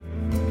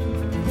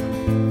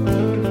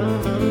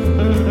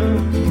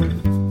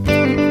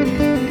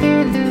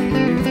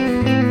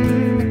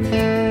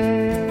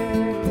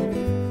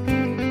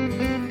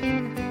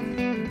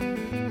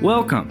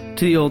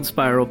to the Old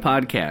Spiral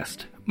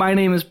Podcast. My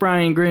name is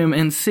Brian Grimm,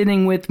 and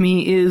sitting with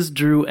me is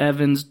Drew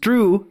Evans.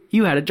 Drew,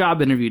 you had a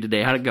job interview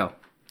today. How'd it go?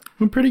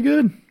 Went pretty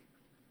good.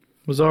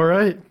 Was all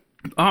right.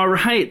 All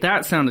right,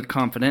 that sounded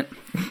confident.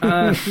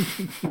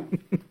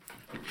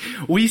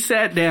 We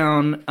sat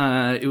down,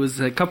 it was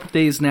a couple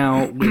days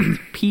now, with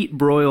Pete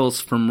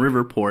Broyles from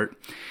Riverport,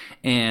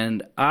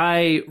 and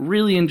I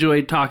really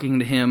enjoyed talking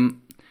to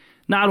him,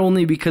 not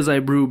only because I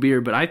brew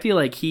beer, but I feel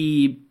like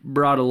he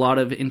brought a lot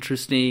of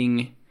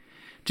interesting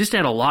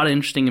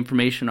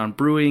information on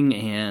brewing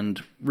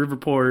and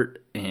Riverport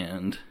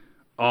and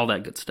all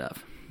that good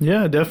stuff.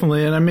 Yeah,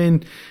 definitely. And I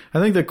mean, I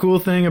think the cool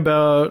thing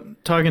about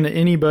talking to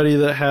anybody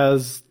that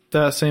has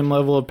that same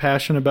level of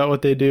passion about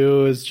what they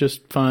do is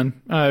just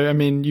fun. I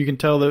mean, you can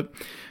tell that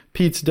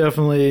Pete's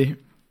definitely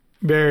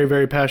very,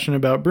 very passionate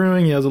about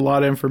brewing. He has a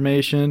lot of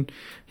information.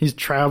 He's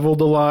traveled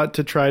a lot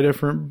to try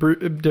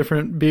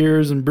different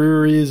beers and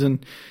breweries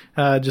and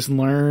just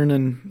learn.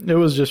 And it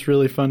was just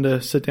really fun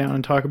to sit down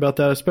and talk about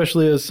that,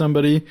 especially as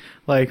somebody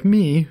like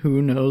me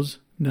who knows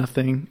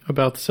nothing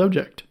about the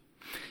subject.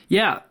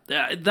 Yeah,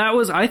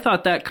 I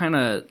thought that kind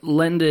of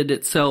lended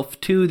itself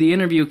to the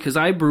interview because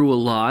I brew a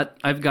lot.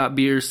 I've got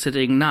beers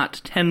sitting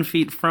not 10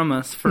 feet from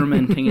us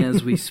fermenting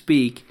as we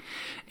speak.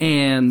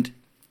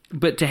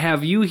 But to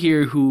have you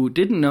here who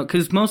didn't know,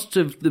 because most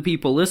of the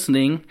people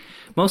listening,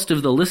 most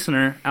of the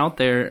listener out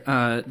there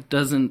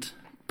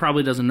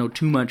probably doesn't know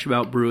too much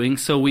about brewing,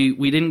 so we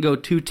didn't go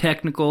too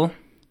technical.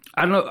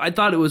 I don't know, I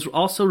thought it was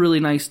also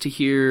really nice to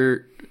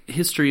hear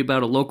history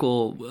about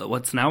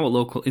what's now a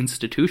local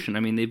institution. I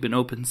mean, they've been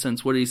open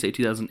since, what did he say,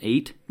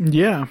 2008?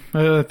 Yeah,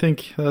 I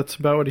think that's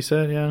about what he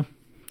said, yeah.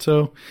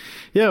 So,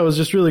 yeah, it was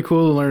just really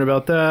cool to learn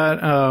about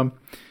that.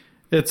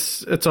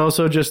 It's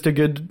also just a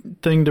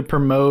good thing to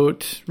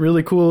promote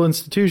really cool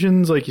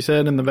institutions, like you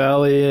said, in the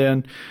Valley,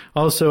 and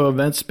also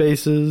event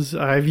spaces.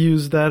 I've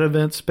used that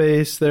event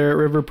space there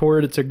at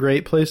Riverport. It's a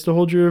great place to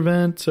hold your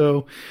event.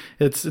 So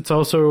it's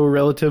also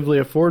relatively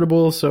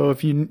affordable. So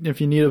if you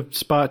need a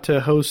spot to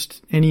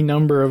host any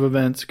number of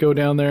events, go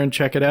down there and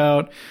check it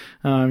out.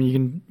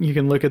 You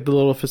can look at the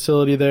little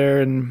facility there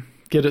and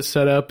get it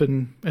set up,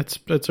 and it's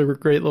a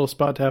great little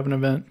spot to have an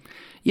event.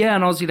 Yeah,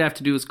 and all you'd have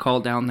to do is call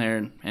down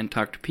there and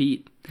talk to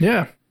Pete.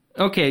 Yeah.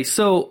 Okay,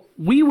 so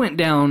we went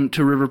down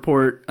to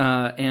Riverport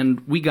and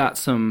we got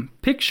some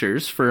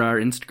pictures for our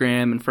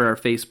Instagram and for our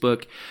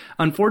Facebook.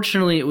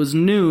 Unfortunately, it was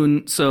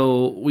noon,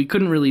 so we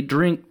couldn't really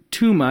drink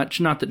too much.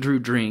 Not that Drew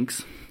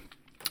drinks,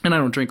 and I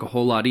don't drink a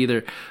whole lot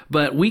either.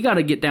 But we got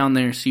to get down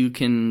there so you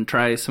can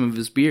try some of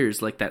his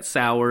beers, like that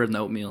sour and the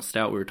oatmeal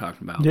stout we were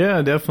talking about.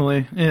 Yeah,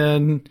 definitely.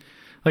 And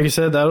like I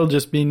said, that'll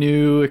just be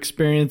new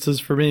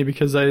experiences for me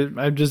because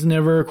I've just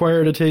never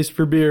acquired a taste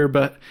for beer,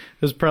 but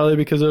it was probably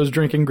because I was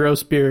drinking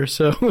gross beer.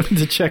 So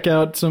to check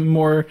out some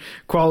more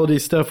quality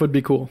stuff would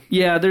be cool.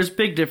 Yeah, there's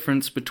big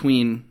difference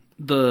between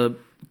the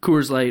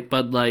Coors Light,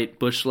 Bud Light,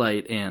 Busch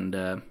Light, and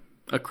a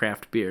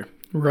craft beer.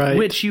 Right.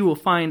 Which you will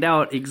find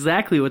out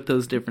exactly what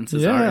those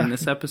differences are in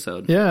this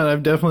episode. Yeah,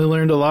 I've definitely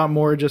learned a lot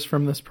more just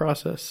from this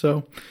process.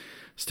 So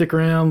stick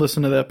around,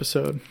 listen to the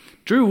episode.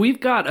 Drew, we've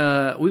got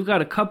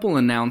a couple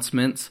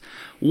announcements.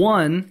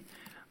 One,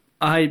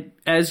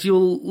 as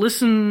you'll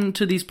listen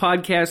to these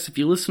podcasts, if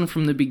you listen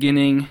from the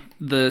beginning,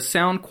 the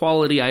sound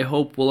quality, I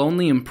hope, will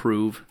only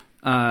improve.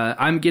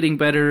 I'm getting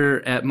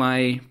better at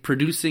my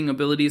producing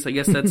abilities. I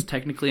guess that's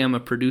technically I'm a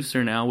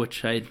producer now,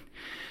 which I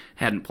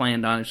hadn't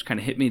planned on. It just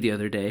kind of hit me the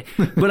other day.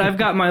 But I've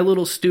got my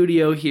little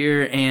studio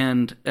here,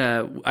 and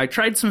I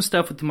tried some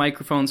stuff with the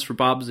microphones for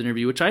Bob's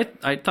interview, which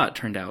I thought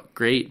turned out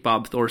great.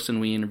 Bob Thorson,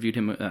 we interviewed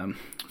him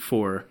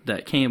for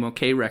that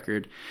KMOK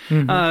record.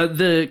 Mm-hmm.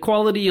 The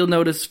quality, you'll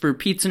notice, for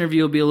Pete's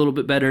interview will be a little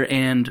bit better,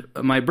 and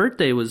my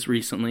birthday was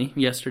recently,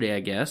 yesterday, I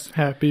guess.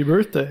 Happy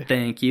birthday.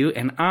 Thank you.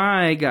 And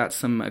I got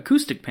some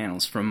acoustic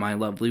panels from my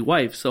lovely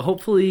wife, so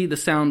hopefully the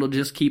sound will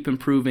just keep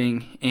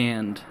improving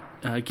and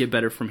get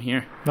better from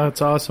here.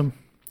 That's awesome.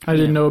 I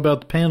didn't know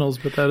about the panels,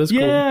 but that is cool.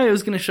 Yeah, I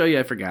was going to show you.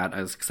 I forgot.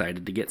 I was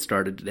excited to get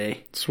started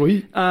today.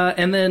 Sweet.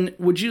 And then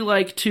would you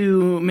like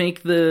to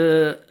make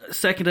the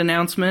second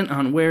announcement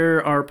on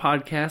where our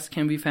podcast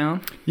can be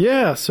found?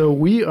 Yeah, so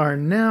we are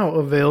now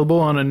available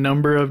on a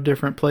number of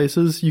different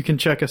places. You can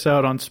check us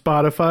out on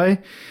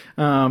Spotify,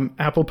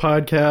 Apple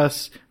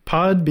Podcasts,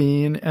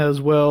 Podbean,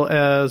 as well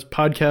as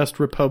Podcast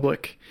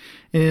Republic.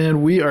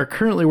 And we are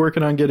currently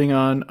working on getting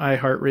on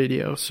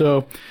iHeartRadio.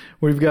 So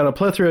we've got a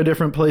plethora of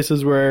different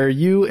places where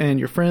you and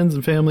your friends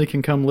and family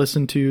can come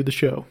listen to the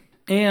show.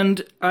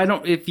 And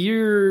if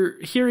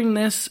you're hearing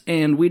this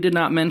and we did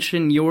not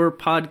mention your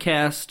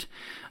podcast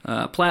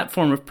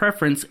platform of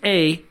preference,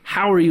 A,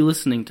 how are you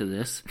listening to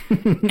this?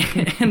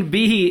 And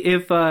B,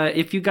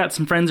 if you got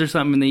some friends or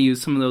something and they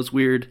use some of those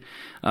weird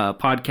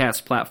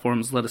podcast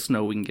platforms, let us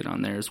know. We can get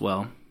on there as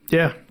well.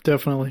 Yeah,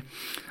 definitely.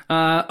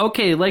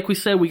 Okay, like we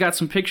said, we got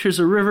some pictures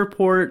of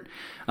Riverport.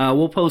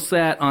 We'll post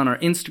that on our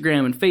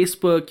Instagram and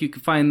Facebook. You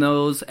can find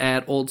those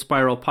at Old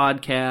Spiral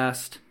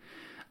Podcast.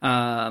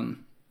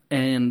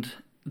 And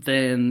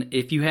then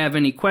if you have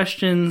any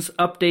questions,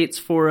 updates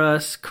for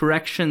us,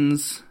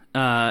 corrections,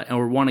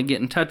 or want to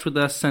get in touch with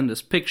us, send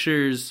us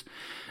pictures.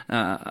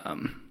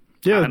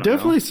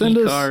 Definitely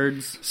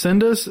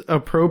send us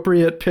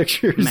appropriate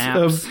pictures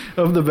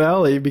of the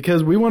valley,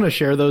 because we want to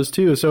share those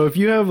too. So if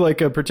you have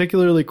like a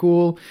particularly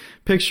cool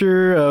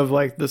picture of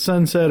like the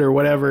sunset or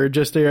whatever,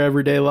 just your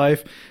everyday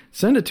life,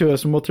 send it to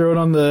us and we'll throw it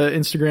on the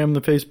Instagram,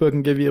 the Facebook,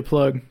 and give you a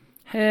plug.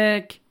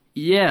 Heck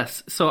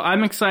yes. So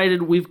I'm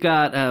excited. We've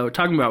got, we're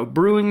talking about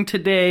brewing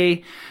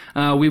today.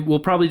 We'll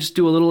probably just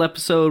do a little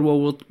episode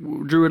where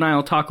Drew and I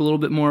will talk a little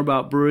bit more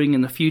about brewing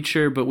in the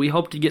future, but we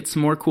hope to get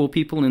some more cool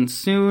people in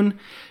soon,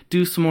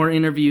 do some more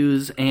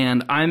interviews,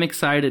 and I'm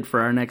excited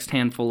for our next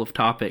handful of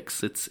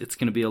topics. It's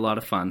going to be a lot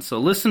of fun. So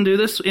listen to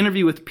this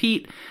interview with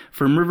Pete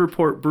from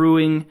Riverport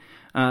Brewing,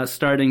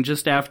 starting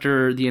just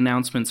after the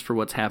announcements for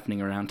what's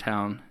happening around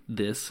town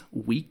this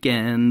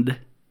weekend.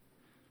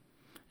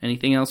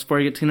 Anything else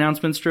before I get to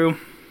announcements, Drew?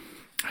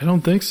 I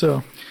don't think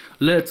so.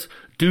 Let's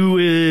do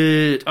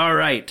it. All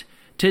right.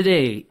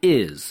 Today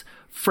is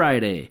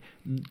Friday,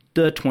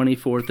 the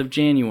 24th of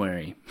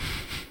January.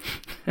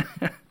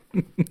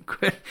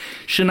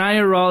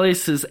 Shania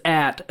Rawlis is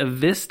at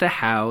Vista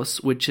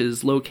House, which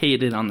is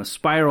located on the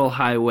Spiral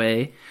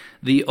Highway,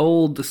 the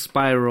old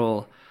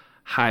Spiral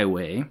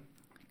Highway.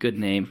 Good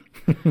name.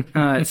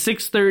 At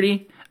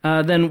 6:30.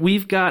 Then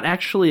we've got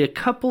actually a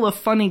couple of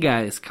funny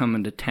guys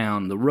coming to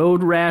town. The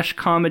Road Rash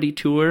Comedy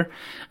Tour.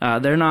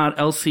 They're not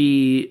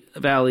LC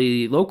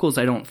Valley locals,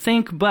 I don't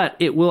think, but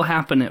it will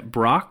happen at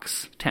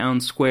Brock's Town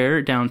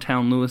Square,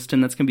 downtown Lewiston.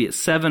 That's going to be at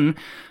 7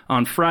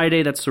 on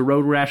Friday. That's the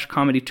Road Rash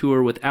Comedy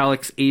Tour with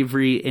Alex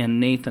Avery and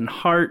Nathan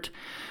Hart.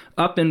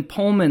 Up in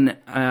Pullman,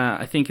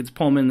 I think it's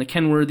Pullman, the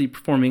Kenworthy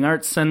Performing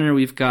Arts Center,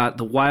 we've got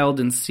the Wild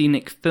and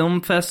Scenic Film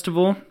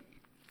Festival.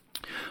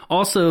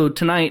 Also,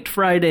 tonight,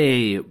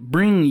 Friday,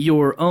 bring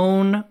your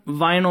own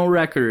vinyl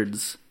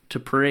records to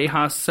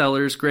Parejas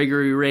Cellars.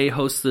 Gregory Ray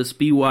hosts this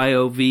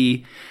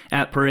BYOV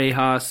at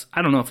Parejas.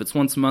 I don't know if it's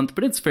once a month,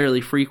 but it's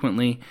fairly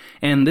frequently.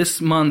 And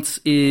this month's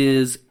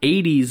is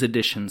 80s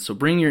edition. So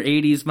bring your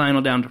 80s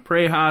vinyl down to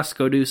Parejas,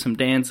 go do some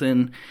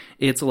dancing.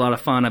 It's a lot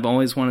of fun. I've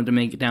always wanted to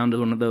make it down to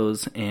one of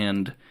those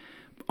and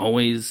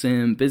always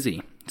am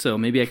busy. So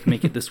maybe I can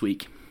make it this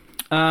week.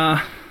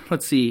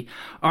 Let's see.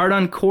 Art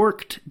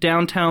Uncorked,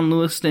 downtown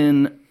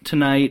Lewiston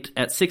tonight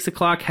at 6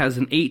 o'clock has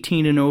an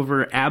 18 and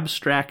over.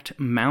 Abstract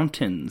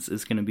Mountains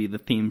is going to be the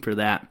theme for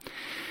that.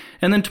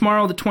 And then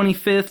tomorrow, the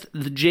 25th,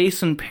 the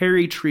Jason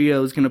Perry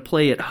Trio is going to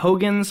play at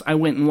Hogan's. I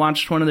went and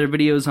watched one of their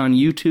videos on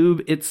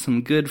YouTube. It's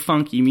some good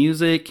funky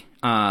music.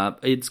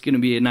 It's going to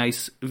be a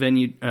nice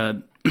venue.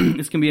 It's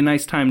going to be a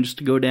nice time just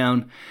to go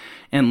down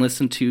and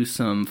listen to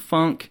some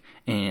funk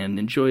and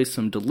enjoy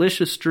some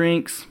delicious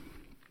drinks.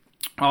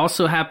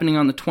 Also happening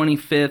on the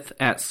 25th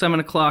at 7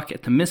 o'clock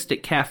at the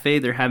Mystic Cafe,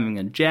 they're having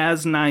a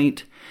jazz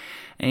night.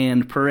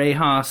 And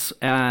Parejas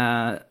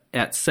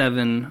at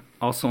 7,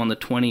 also on the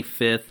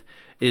 25th,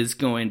 is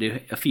going to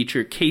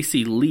feature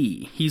Casey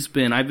Lee.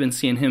 I've been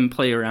seeing him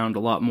play around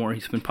a lot more.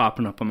 He's been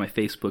popping up on my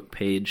Facebook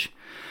page.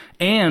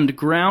 And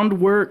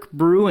Groundwork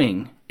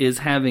Brewing is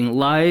having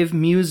live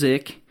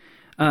music,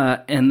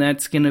 and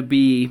that's going to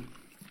be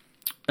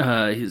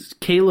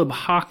Caleb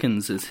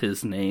Hawkins is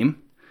his name.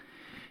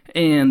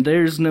 And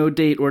there's no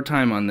date or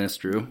time on this,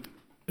 Drew.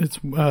 It's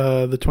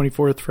the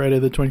 24th, Friday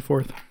the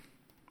 24th.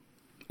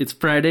 It's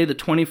Friday the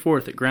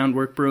 24th at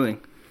Groundwork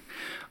Brewing.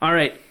 All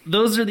right,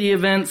 those are the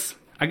events.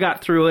 I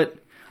got through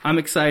it. I'm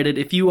excited.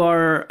 If you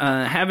are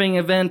having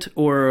an event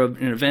or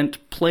an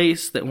event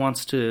place that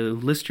wants to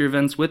list your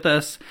events with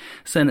us,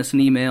 send us an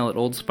email at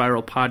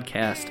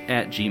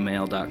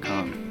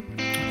oldspiralpodcast@gmail.com.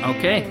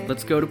 Okay,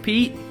 let's go to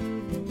Pete.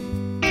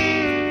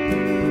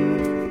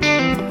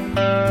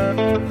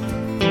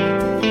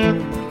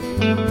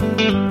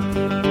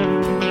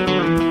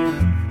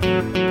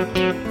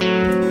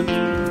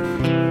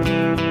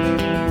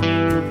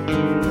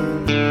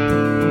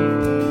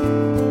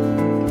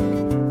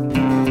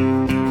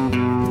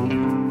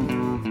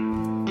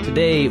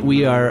 Today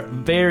we are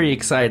very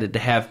excited to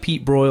have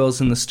Pete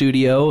Broyles in the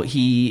studio.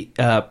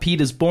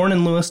 Pete is born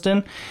in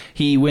Lewiston.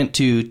 He went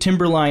to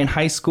Timberline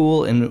High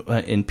School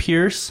in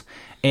Pierce,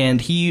 and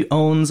he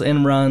owns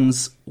and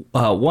runs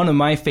one of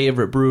my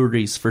favorite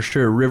breweries for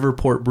sure,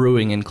 Riverport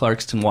Brewing in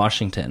Clarkston,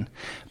 Washington.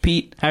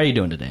 Pete, how are you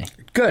doing today?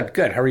 Good.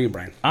 How are you,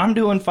 Brian? I'm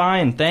doing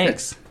fine,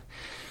 thanks.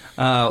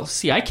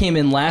 I came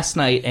in last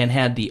night and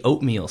had the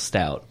oatmeal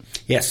stout.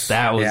 Yes.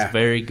 That was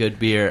very good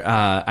beer.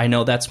 I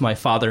know that's my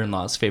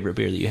father-in-law's favorite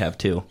beer that you have,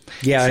 too.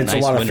 Yeah, it's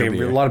nice, a lot of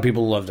favorite. A lot of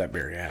people love that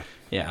beer, yeah.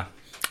 Yeah.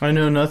 I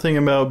know nothing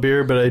about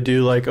beer, but I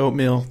do like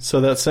oatmeal, so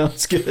that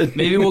sounds good.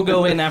 Maybe we'll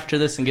go in after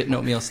this and get an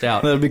oatmeal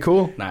stout. That'd be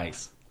cool.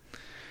 Nice.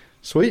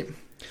 Sweet.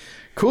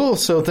 Cool.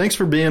 So thanks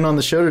for being on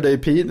the show today,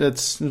 Pete.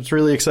 It's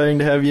really exciting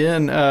to have you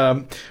in.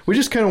 We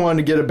just kind of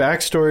wanted to get a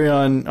backstory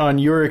on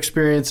your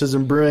experiences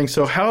in brewing.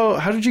 So how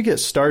did you get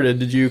started?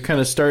 Did you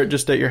kind of start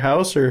just at your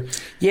house, or?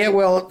 Yeah,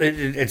 well,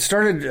 it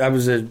started. I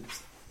was a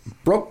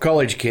broke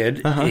college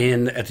kid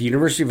at the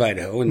University of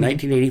Idaho in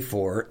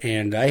 1984,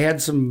 and I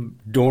had some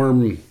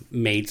dorm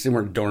mates. They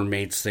weren't dorm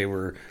mates. They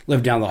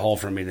lived down the hall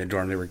from me in the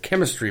dorm. They were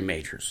chemistry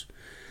majors.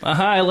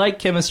 I like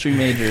chemistry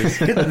majors.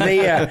 They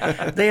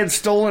had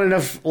stolen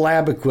enough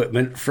lab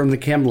equipment from the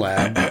chem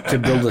lab to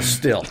build a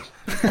still.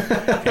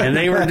 And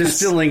they were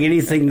distilling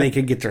anything they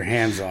could get their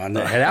hands on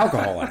that had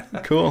alcohol in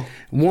it. Cool.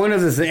 One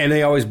of the things, and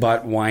they always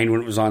bought wine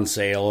when it was on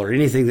sale or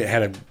anything that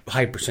had a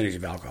high percentage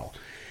of alcohol.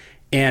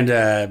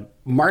 And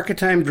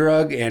Marketime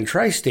Drug and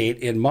Tri-State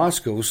in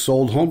Moscow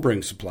sold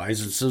homebrewing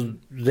supplies, and so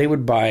they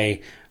would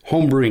buy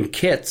homebrewing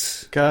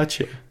kits.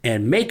 Gotcha.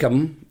 And make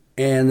them,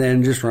 and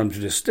then just run them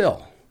to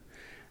distill.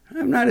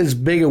 I'm not as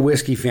big a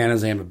whiskey fan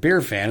as I am a beer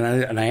fan,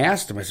 and I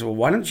asked them, I said, well,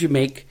 why don't you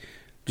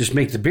just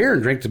make the beer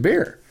and drink the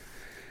beer?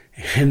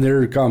 And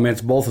their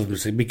comments, both of them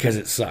said, because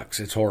it sucks.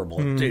 It's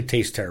horrible. It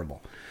tastes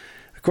terrible.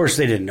 Of course,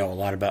 they didn't know a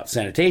lot about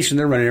sanitation.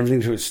 They're running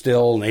everything to a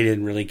still, and they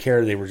didn't really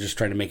care. They were just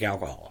trying to make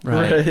alcohol.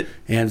 Right.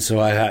 And so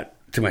I thought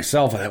to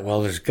myself,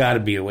 well, there's got to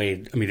be a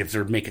way. I mean, if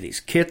they're making these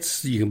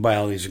kits, you can buy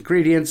all these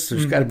ingredients.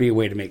 There's got to be a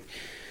way to make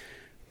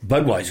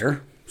Budweiser,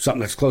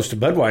 something that's close to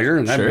Budweiser,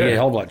 and that'd be a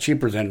hell of a lot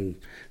cheaper than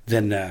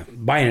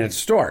buying it at the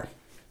store.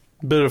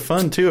 Bit of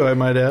fun too, I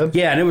might add.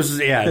 Yeah, and it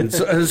was and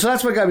so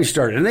that's what got me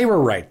started. And they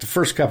were right. The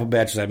first couple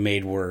batches I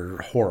made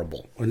were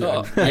horrible. I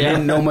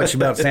didn't know much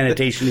about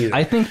sanitation either.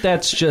 I think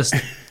that's just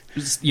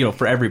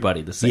for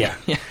everybody the same.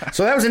 Yeah.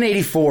 So that was in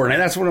 '84,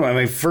 and that's one of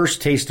my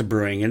first taste of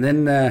brewing. And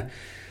then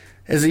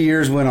as the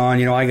years went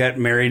on, I got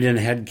married and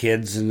had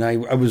kids, and I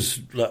was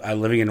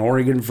living in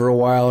Oregon for a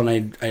while,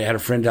 and I had a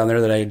friend down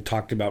there that I had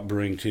talked about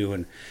brewing to,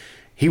 and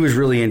he was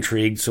really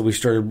intrigued, so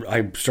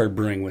I started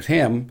brewing with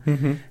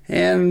him,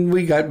 and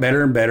we got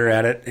better and better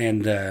at it.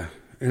 And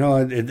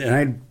and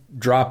I'd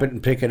drop it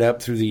and pick it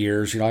up through the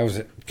years. I always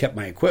kept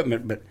my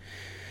equipment, but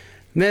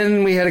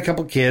then we had a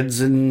couple kids,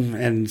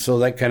 and so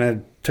that kind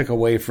of took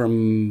away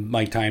from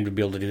my time to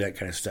be able to do that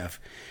kind of stuff.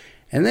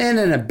 And then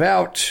in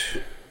about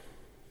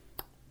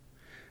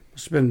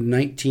must have been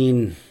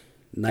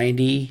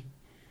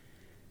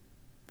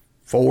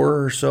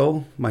 1994 or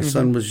so, my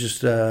son was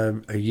just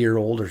a year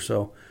old or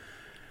so.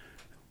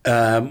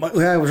 I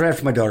was right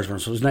after my daughter's born,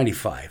 so it was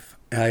 95.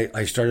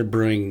 I started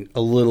brewing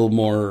a little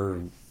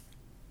more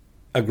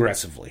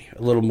aggressively,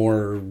 a little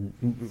more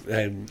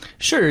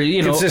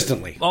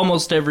consistently.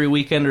 Almost every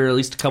weekend or at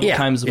least a couple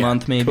times a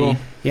month maybe. Cool.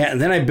 Yeah, and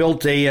then I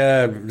built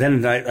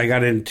then I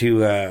got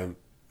into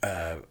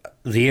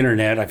the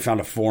internet. I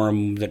found a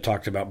forum that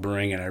talked about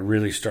brewing, and I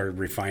really started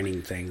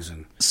refining things.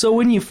 And so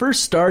when you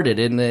first started,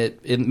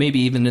 maybe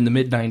even in the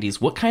mid-'90s,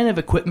 what kind of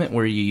equipment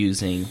were you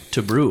using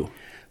to brew?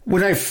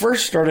 When I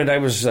first started,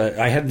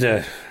 I had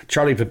the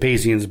Charlie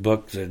Papazian's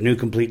book, The New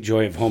Complete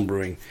Joy of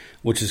Homebrewing,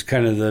 which is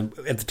kind of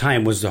at the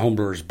time was the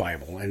homebrewer's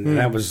Bible, and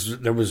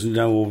there was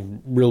no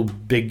real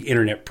big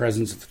internet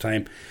presence at the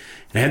time.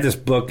 And I had this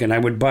book, and I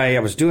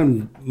was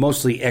doing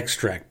mostly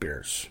extract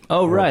beers.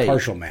 Oh, right.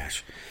 Partial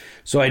mash.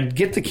 So I'd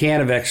get the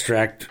can of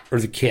extract or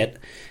the kit.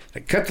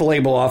 I'd cut the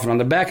label off, and on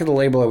the back of the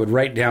label, I would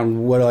write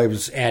down what I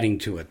was adding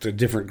to it, the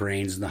different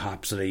grains and the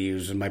hops that I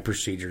used and my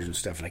procedures and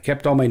stuff. And I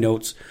kept all my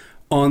notes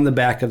on the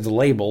back of the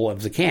label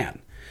of the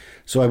can.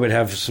 So I would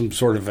have some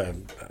sort of a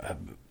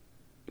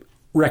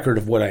record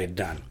of what I had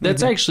done.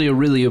 That's actually a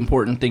really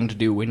important thing to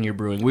do when you're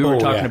brewing. We were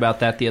talking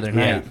about that the other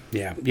night.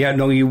 Yeah.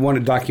 No, you want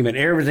to document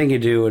everything you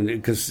do, and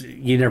because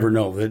you never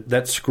know.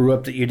 That screw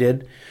up that you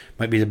did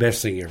might be the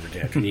best thing you ever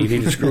did. And you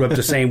need to screw up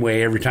the same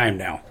way every time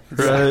now.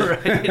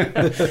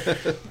 Right.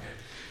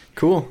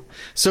 Cool.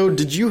 So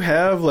did you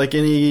have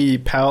any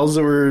pals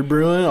that were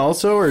brewing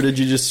also, or did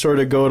you just sort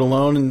of go it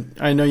alone? And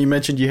I know you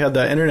mentioned you had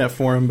that internet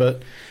forum,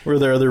 but were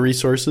there other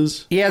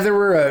resources? Yeah, there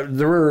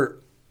were.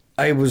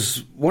 I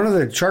was one of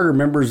the charter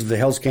members of the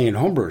Hells Canyon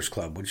Homebrewers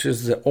Club, which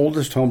is the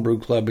oldest homebrew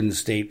club in the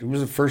state. It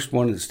was the first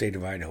one in the state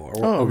of Idaho.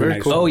 Oh,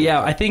 very cool. Oh,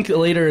 yeah. I think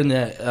later in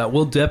the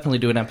we'll definitely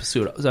do an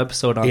episode on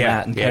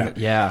that. And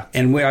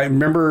And I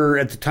remember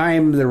at the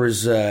time there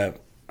was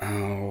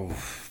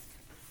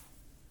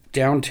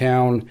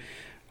downtown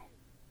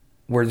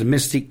where the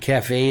Mystique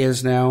Cafe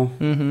is now.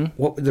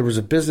 Mm-hmm. There was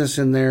a business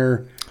in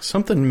there.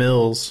 Something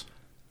Mills.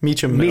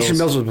 Meacham Mills. Meacham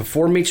Mills was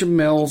before Meacham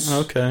Mills.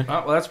 Okay.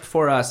 Oh, well, that's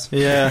before us.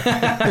 Yeah.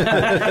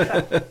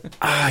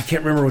 I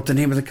can't remember what the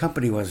name of the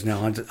company was now.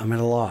 I'm at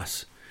a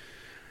loss.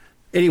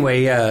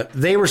 Anyway,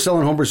 they were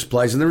selling homebrew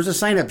supplies, and there was a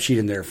sign-up sheet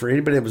in there for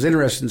anybody that was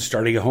interested in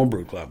starting a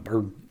homebrew club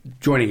or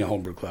joining a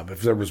homebrew club,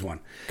 if there was one.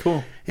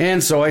 Cool.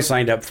 And so I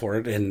signed up for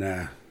it, and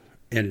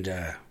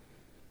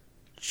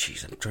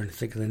jeez, I'm trying to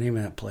think of the name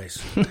of that place.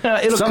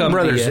 It'll come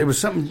Brothers. to you. It was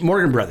something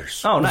Morgan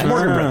Brothers. Oh, nice.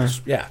 Morgan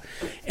Brothers. Yeah,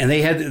 and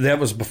that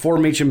was before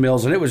Meacham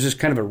Mills, and it was just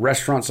kind of a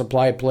restaurant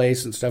supply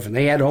place and stuff, and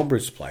they had homebrew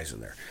supplies in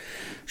there.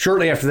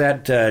 Shortly after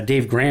that,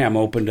 Dave Graham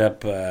opened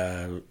up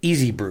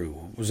Easy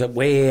Brew. It was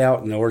way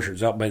out in the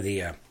orchards, out by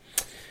the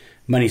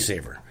Money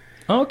Saver.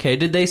 Okay,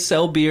 did they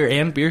sell beer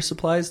and beer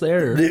supplies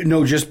there?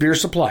 No, just beer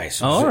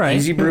supplies. All right.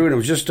 Easy Brew, and it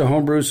was just a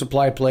homebrew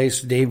supply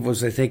place. Dave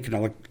was, I think,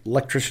 an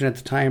electrician at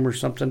the time or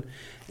something.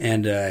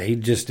 And he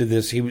just did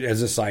this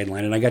as a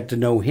sideline, and I got to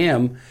know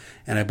him,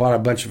 and I bought a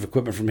bunch of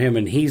equipment from him,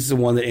 and he's the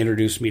one that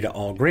introduced me to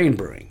all grain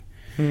brewing.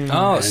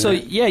 Oh, so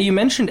yeah, you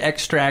mentioned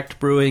extract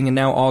brewing and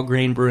now all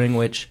grain brewing,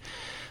 which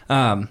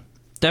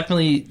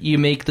definitely you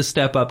make the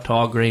step up to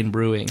all grain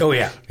brewing. Oh,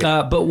 yeah.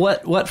 But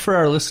what for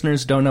our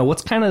listeners don't know,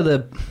 what's kind of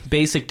the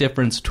basic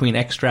difference between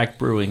extract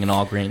brewing and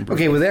all grain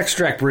brewing? Okay, with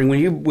extract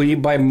brewing, when you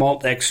buy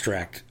malt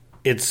extract,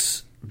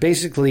 it's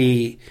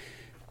basically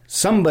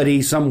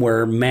somebody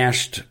somewhere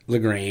mashed the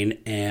grain,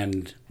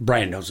 and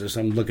Brian knows this.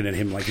 I'm looking at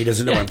him like he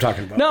doesn't know what I'm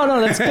talking about. No,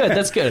 that's good.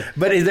 That's good.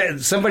 But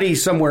somebody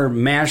somewhere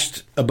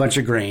mashed a bunch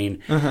of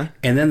grain, and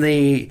then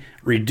they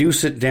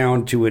reduce it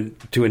down to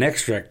an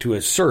extract, to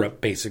a syrup.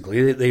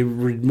 Basically, they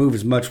remove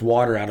as much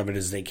water out of it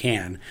as they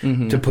can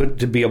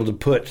to be able to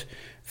put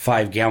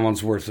 5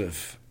 gallons worth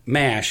of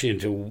mash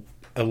into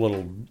a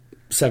little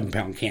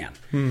 7-pound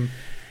can.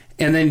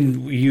 And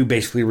then you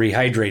basically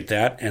rehydrate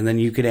that, and then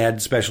you can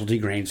add specialty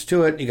grains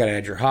to it. You got to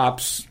add your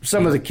hops.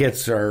 Some of the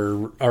kits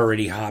are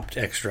already hopped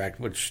extract,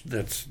 which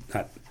that's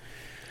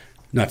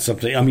not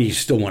something. I mean, you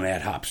still want to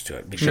add hops to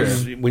it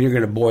because when you're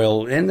going to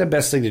boil, and the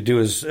best thing to do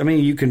is, I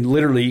mean, you can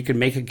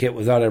make a kit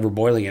without ever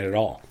boiling it at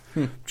all.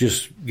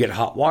 Just get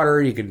hot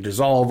water. You can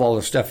dissolve all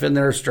the stuff in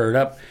there, stir it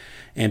up,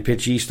 and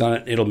pitch yeast on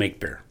it. It'll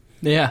make beer.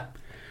 Yeah,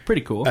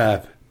 pretty cool.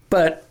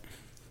 But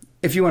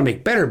if you want to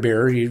make better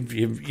beer,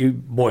 you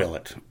boil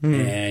it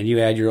and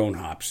you add your own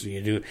hops.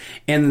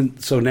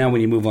 And so now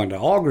when you move on to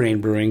all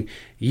grain brewing,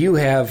 you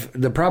have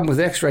the problem with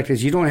extract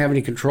is you don't have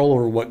any control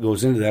over what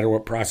goes into that or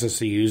what process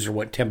they use or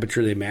what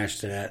temperature they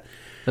mashed it at.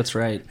 That's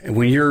right. And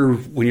when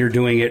you're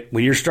doing it,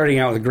 when you're starting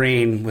out with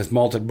grain with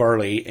malted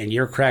barley and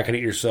you're cracking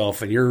it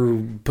yourself and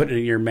you're putting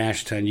it in your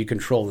mash tun, you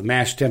control the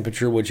mash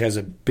temperature, which has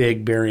a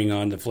big bearing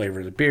on the flavor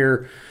of the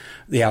beer,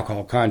 the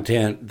alcohol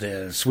content,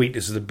 the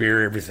sweetness of the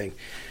beer, everything.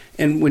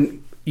 And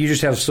when you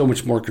just have so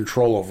much more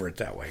control over it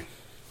that way.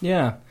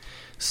 Yeah.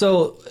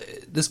 So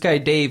this guy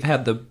Dave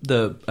had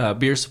the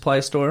beer supply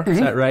store. Is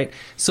that right?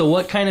 So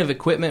what kind of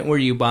equipment were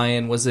you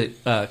buying? Was it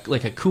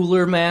like a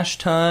cooler mash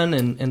tun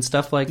and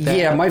stuff like that?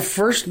 Yeah, my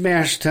first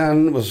mash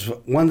tun was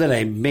one that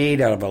I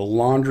made out of a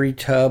laundry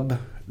tub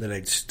that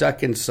I'd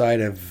stuck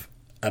inside of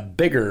a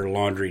bigger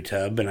laundry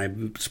tub, and I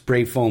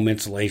spray foam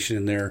insulation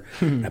in there.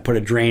 I put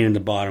a drain in the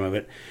bottom of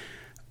it.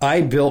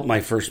 I built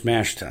my first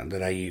mash tun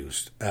that I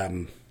used.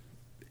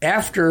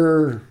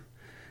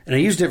 And I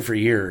used it for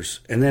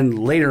years, and then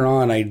later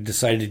on I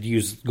decided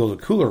to go the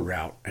cooler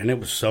route, and it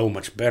was so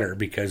much better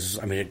because,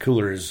 I mean, a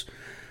cooler is,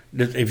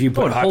 if you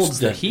put it hot holds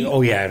stuff, the heat.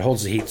 Oh yeah, it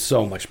holds the heat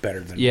so much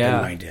better than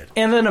mine did.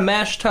 And then a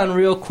mash tun,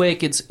 real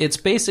quick, it's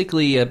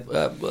basically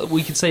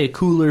we could say a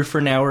cooler for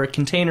now, or a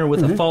container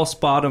with a false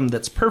bottom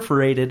that's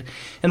perforated.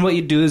 And what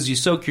you do is you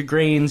soak your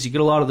grains, you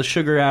get a lot of the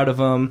sugar out of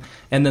them,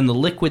 and then the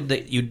liquid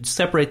you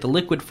separate the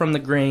liquid from the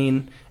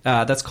grain.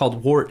 That's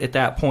called wort at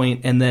that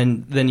point, and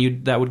then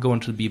that would go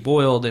into the be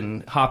boiled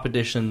and hop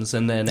additions,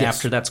 and then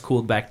after that's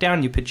cooled back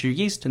down, you pitch your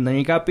yeast, and then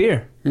you got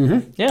beer.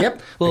 Yeah, Yep,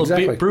 a little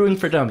exactly. brewing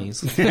for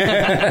dummies.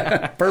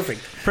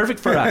 Perfect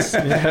for us.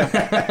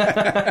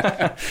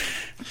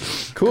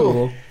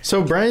 Cool.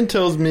 So Brian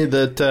tells me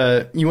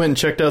that you went and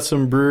checked out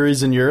some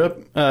breweries in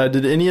Europe.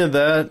 Did any of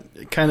that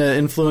kind of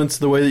influence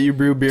the way that you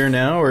brew beer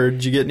now, or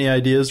did you get any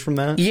ideas from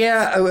that?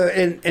 Yeah,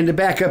 and to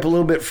back up a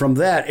little bit from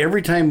that,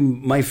 every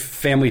time my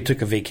family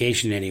took a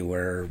vacation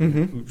anywhere,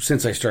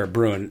 since I started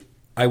brewing,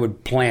 I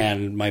would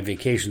plan my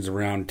vacations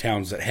around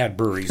towns that had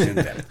breweries in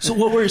them. So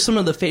what were some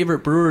of the favorite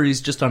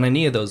breweries just on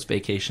any of those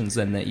vacations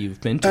then that you've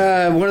been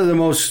to? One of the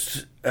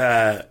most...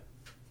 one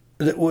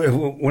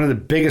of the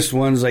biggest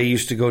ones I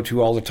used to go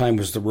to all the time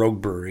was the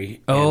Rogue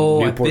Brewery.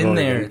 Oh, in I've been Oregon.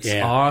 there.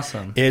 It's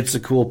awesome. It's a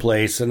cool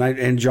place,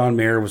 and John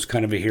Mayer was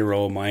kind of a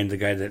hero of mine. The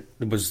guy that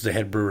was the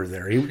head brewer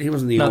there. He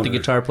wasn't the Not owner. the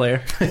guitar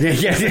player.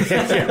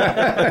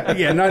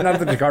 yeah, not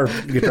the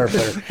guitar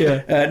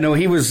player. Yeah. No,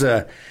 he was.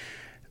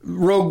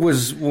 Rogue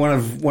was one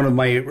of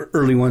my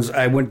early ones.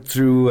 I went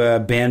through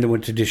Bend and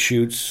went to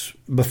Deschutes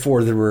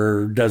before there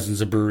were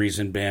dozens of breweries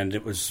in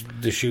Bend.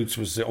 Deschutes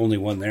was the only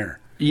one there.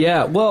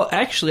 Yeah. Well,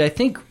 actually, I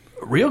think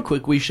real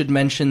quick we should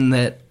mention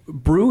that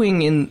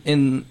brewing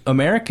in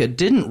America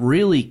didn't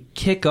really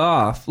kick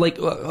off. Like,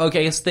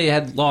 okay, I guess they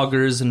had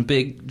lagers and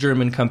big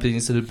German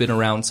companies that had been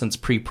around since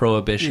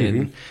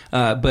pre-Prohibition,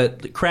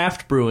 but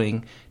craft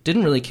brewing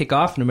didn't really kick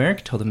off in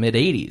America until the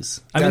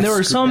mid-'80s. I mean, there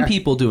were some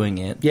people doing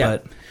it,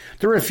 but...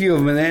 There were a few of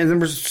them, and there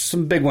was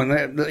some big one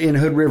in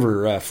Hood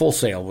River. Full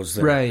Sail was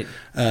there. Right.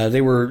 They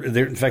were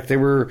there. In fact, they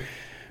were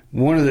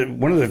one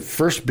of the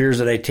first beers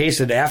that I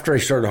tasted after I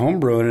started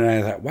homebrewing, and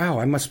I thought, wow,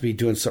 I must be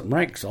doing something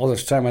right, because all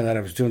this time I thought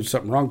I was doing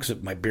something wrong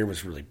because my beer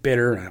was really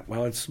bitter. And I thought,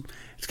 well, it's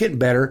getting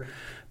better,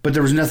 but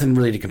there was nothing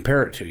really to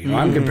compare it to. You know,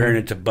 I'm comparing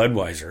it to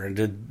Budweiser and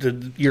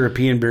the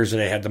European beers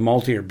that I had, the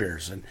maltier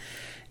beers,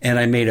 and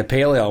I made a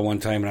pale ale one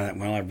time, and I thought,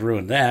 well, I've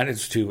ruined that.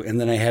 It's too. And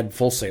then I had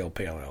Full Sail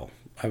pale ale.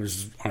 I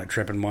was on a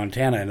trip in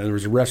Montana, and there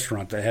was a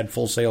restaurant that had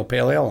Full Sail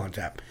pale ale on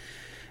tap.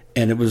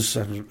 And I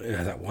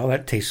thought, well,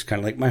 that tastes kind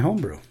of like my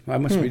homebrew. I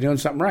must be doing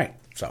something right.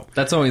 So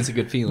That's always a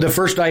good feeling. the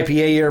first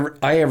IPA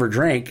I ever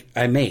drank,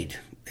 I made.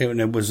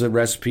 It was a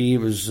recipe. It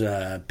was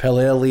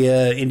Pale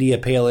India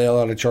Pale Ale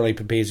out of Charlie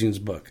Papazian's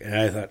book. And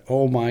I thought,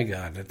 oh my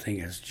God, that thing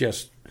is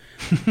just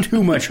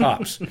too much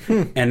hops.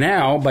 And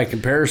now, by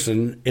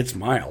comparison, it's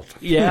mild.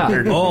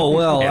 Yeah. Oh,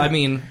 well, Yeah. I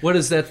mean, what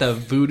is that? The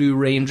Voodoo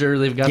Ranger?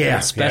 They've got Yeah,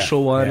 that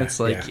special yeah, one. yeah, It's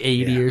like yeah,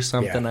 80 yeah, or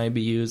something yeah.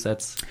 IBUs.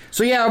 That's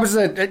So yeah, I was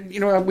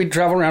we'd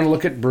travel around and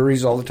look at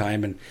breweries all the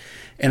time,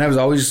 and I was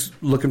always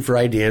looking for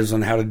ideas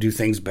on how to do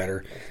things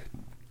better.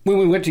 When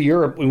we went to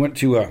Europe, we went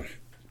to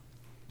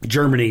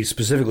Germany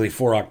specifically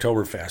for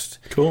Oktoberfest.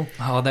 Cool.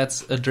 oh,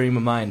 that's a dream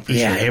of mine for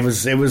Yeah,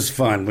 sure. it was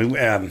fun.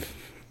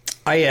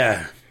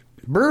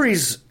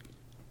 Breweries,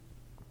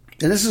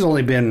 and this has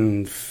only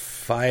been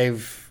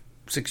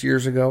 5-6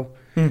 years ago.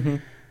 Mm-hmm.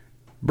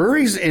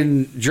 Breweries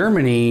in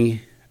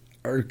Germany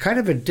are kind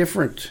of a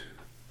different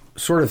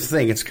sort of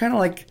thing. It's kind of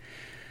like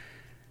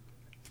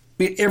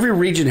every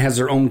region has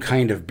their own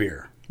kind of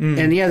beer.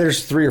 And yeah,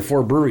 there's 3 or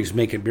 4 breweries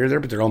making beer there,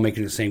 but they're all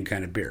making the same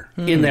kind of beer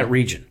in that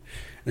region.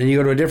 And then you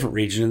go to a different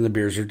region and the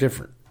beers are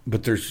different.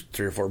 But there's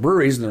 3 or 4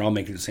 breweries and they're all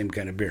making the same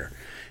kind of beer.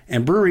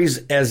 And breweries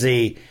as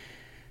a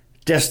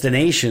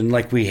destination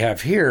like we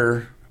have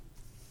here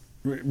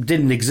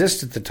didn't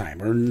exist at the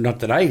time, or not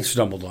that I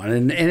stumbled on.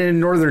 And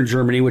in northern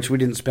Germany, which we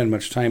didn't spend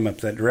much time up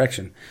that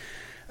direction,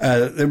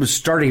 it was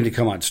starting to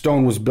come on.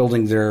 Stone was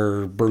building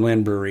their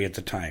Berlin brewery at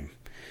the time.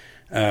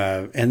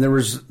 And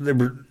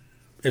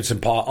it's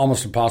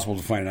almost impossible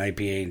to find an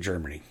IPA in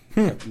Germany.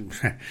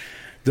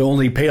 The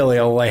only pale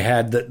ale I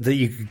had that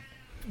you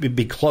could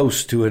be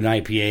close to an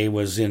IPA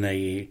was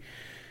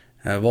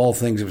of all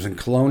things, it was in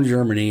Cologne,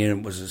 Germany, and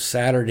it was a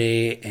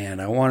Saturday,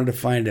 and I wanted to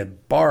find a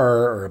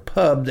bar or a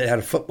pub that had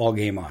a football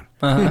game on.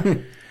 Uh-huh.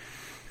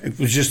 It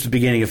was just the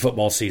beginning of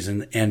football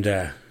season, and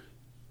I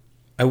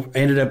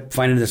ended up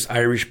finding this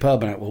Irish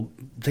pub, and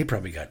they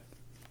probably got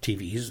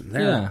TVs in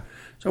there. Yeah.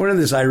 So I went to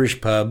this Irish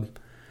pub,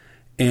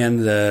 and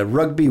the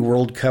Rugby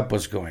World Cup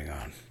was going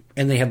on,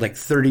 and they had like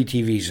 30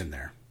 TVs in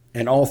there,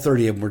 and all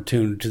 30 of them were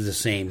tuned to the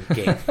same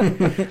game,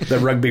 the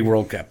Rugby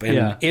World Cup. And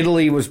Yeah.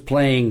 Italy was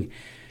playing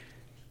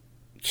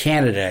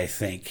Canada, I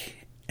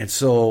think. And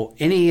so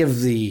any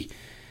of the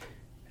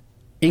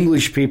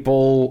English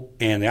people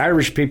and the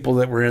Irish people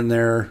that were in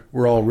there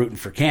were all rooting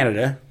for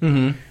Canada.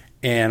 Mm-hmm.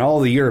 And all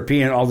the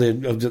European, all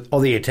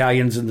the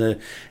Italians and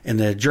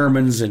the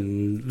Germans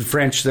and the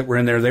French that were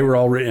in there, they were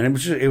all, and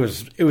it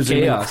was an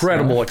Chaos,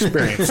 incredible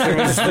experience. It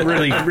was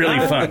really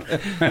fun.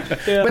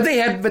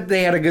 But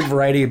they had a good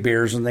variety of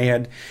beers, and they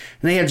had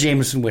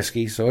Jameson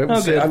whiskey, so it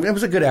was it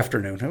was a good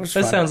afternoon. It was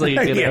That fun. sounds like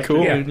a good Yeah,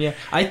 afternoon. yeah. Yeah.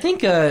 I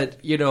think, I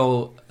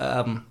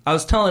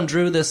was telling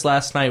Drew this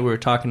last night. We were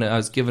talking. I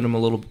was giving him a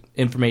little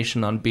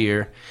information on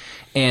beer,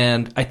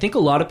 and I think a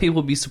lot of people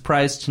would be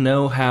surprised to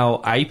know how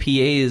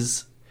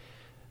IPAs.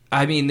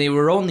 I mean, they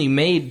were only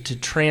made to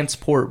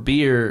transport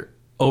beer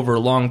over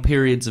long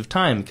periods of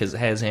time because it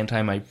has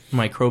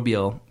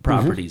antimicrobial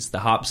properties. The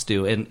hops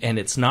do, and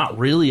it's not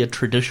really a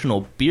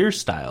traditional beer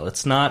style.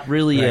 It's not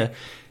really Right.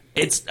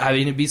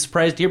 it'd be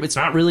surprised to hear, but it's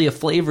not really a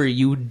flavor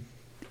you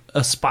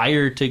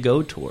aspire to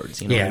go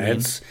towards. You know what I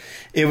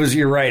mean?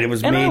 You're right. It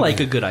was And made. I like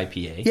a good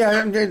IPA.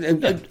 Yeah,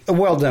 a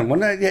well done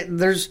one.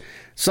 There's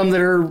some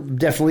that are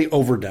definitely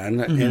overdone,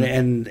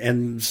 Mm-hmm.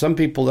 and some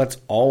people that's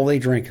all they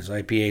drink is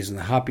IPAs, and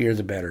the hoppier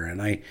the better.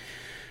 And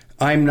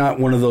I'm not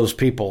one of those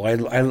people. I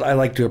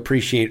like to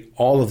appreciate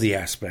all of the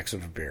aspects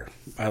of a beer.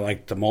 I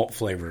like the malt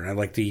flavor, and I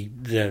like the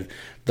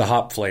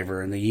hop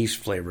flavor and the yeast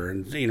flavor,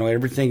 and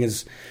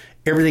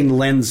everything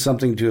lends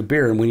something to a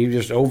beer. And when you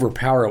just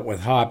overpower it with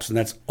hops, and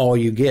that's all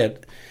you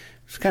get,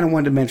 it's kind of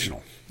one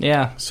dimensional.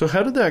 Yeah. So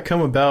how did that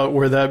come about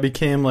where that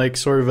became like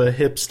sort of a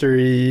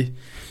hipstery,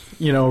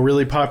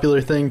 really popular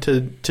thing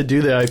to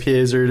do the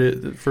IPAs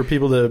or for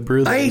people to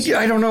brew those?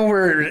 I don't know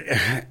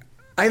where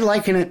I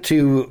liken it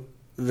to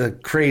the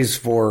craze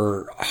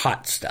for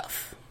hot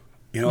stuff.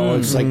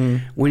 It's like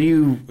when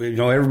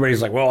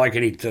everybody's like, well, I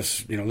can eat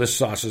this, this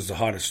sauce is the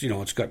hottest,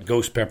 it's got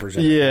ghost peppers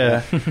in it.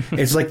 Yeah.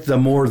 It's like the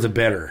more the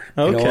better.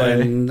 Okay.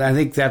 And I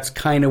think that's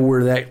kind of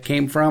where that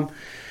came from.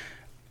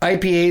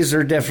 IPAs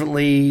are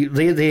definitely,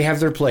 they have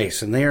their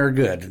place, and they are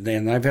good.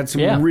 And I've had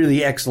some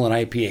really excellent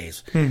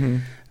IPAs. Mm-hmm.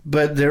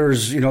 But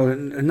there's,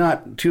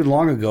 not too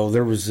long ago,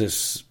 there was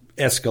this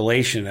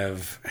escalation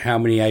of how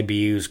many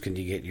IBUs can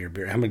you get in your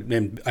beer. How many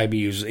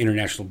IBUs,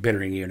 international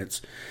bittering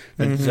units.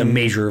 That's a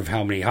measure of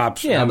how many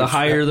hops. Yeah, how the much-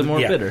 higher, the more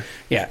bitter.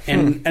 Yeah,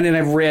 and then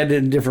I've read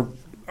in different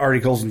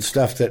articles and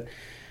stuff that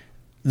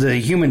the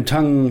human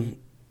tongue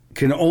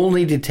can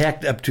only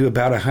detect up to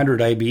about 100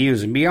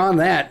 IBUs, and beyond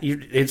that, you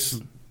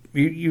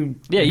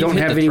don't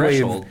have any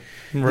way of.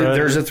 Right.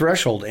 There's a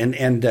threshold,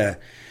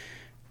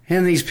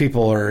 and these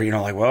people are,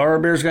 like, well, our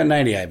beer's got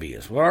 90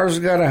 IBUs. Well, ours has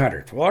got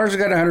 100. Well, ours has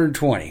got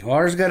 120. Well,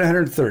 ours has got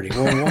 130.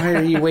 Well, why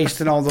are you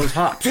wasting all those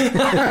hops?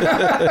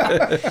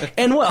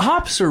 And what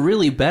hops are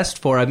really best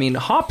for, I mean,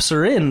 hops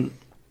are in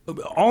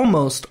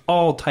almost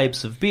all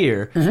types of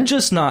beer,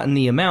 just not in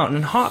the amount.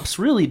 And hops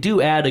really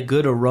do add a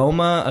good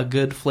aroma, a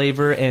good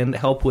flavor, and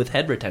help with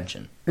head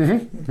retention.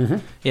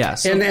 Yeah.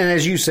 So, And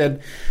as you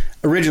said,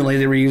 originally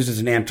they were used as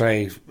an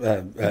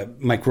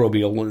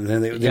anti-microbial,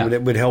 and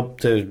it would help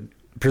to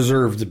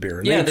preserve the beer.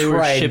 And they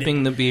were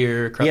shipping the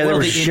beer across. Yeah, they were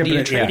the shipping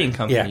India it, Trading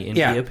Company,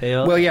 India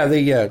Pale Ale. Well,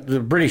 the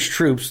British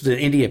troops, the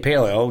India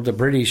Pale Ale, the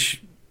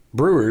British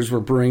brewers were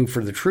brewing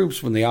for the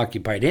troops when they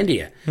occupied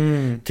India.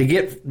 To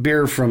get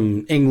beer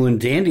from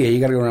England to India, you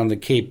got to go around the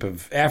Cape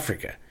of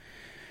Africa.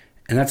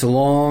 And that's a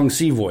long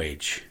sea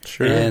voyage.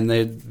 Sure. And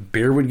the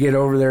beer would get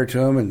over there to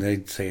them, and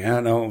they'd say, I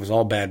don't know, it was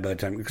all bad by the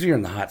time. Because you're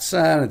in the hot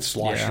sun, it's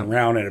sloshing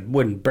around in a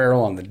wooden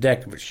barrel on the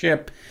deck of a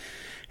ship.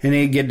 And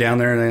they'd get down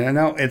there, and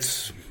no,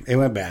 it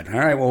went bad. All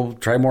right, well,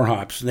 try more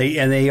hops. And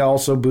they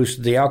also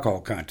boosted the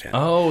alcohol content.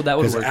 Oh, that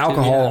would work. Because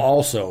alcohol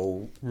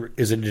also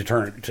is a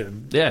deterrent to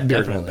beer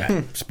going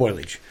bad,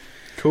 spoilage.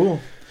 Cool.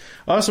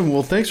 Awesome.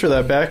 Well, thanks for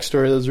that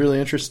backstory. That was really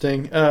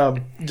interesting.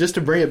 Just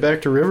to bring it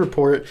back to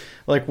Riverport,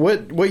 like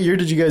what year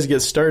did you guys get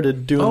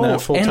started doing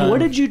that full time? And what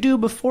did you do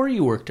before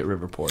you worked at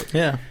Riverport?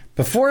 Yeah.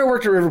 Before I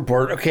worked at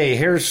Riverport, okay,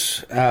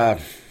 here's... I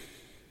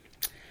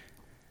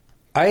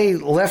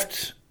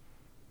left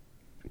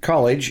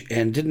college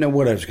and didn't know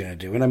what I was going to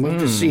do, and I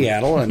moved to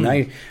Seattle, and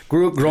I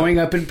growing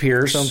up in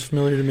Pierce. Sounds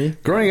familiar to me.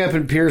 Growing up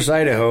in Pierce,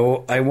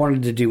 Idaho, I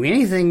wanted to do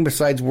anything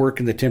besides work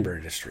in the timber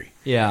industry.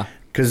 Yeah.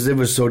 Because it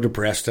was so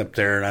depressed up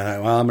there, and I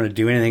thought, well, I'm going to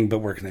do anything but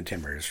work in the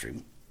timber industry.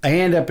 I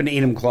end up in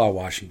Enumclaw,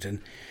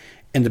 Washington,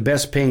 and the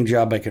best paying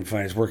job I can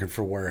find is working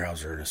for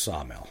Weyerhaeuser in a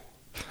sawmill.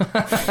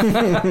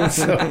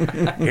 So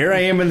here I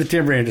am in the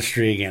timber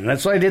industry again.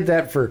 That's why I did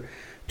that for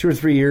 2 or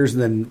 3 years,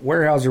 and then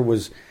Weyerhaeuser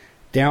was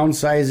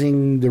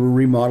downsizing. They were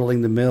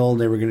remodeling the mill.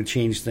 They were going to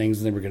change things,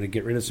 and they were going to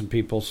get rid of some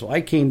people. So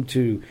I came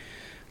to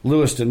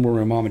Lewiston, where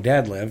my mom and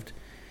dad lived,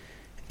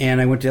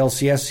 and I went to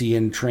LCSC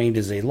and trained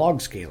as a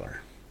log scaler.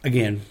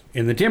 Again,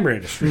 in the timber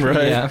industry.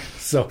 Right. Yeah.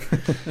 So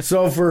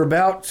for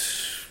about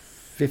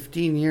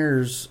 15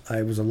 years,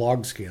 I was a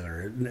log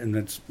scaler, and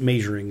that's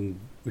measuring,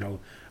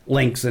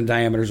 lengths and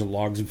diameters of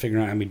logs and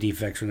figuring out how many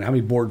defects and how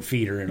many board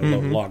feet are in a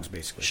load of logs,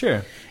 basically.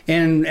 Sure.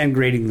 And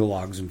grading the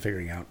logs and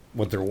figuring out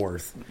what they're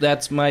worth.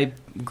 That's my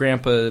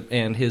grandpa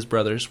and his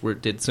brothers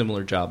did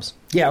similar jobs.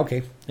 Yeah,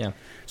 okay. Yeah.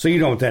 So you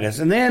know what that is.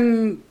 And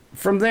then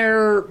from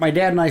there, my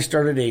dad and I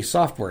started a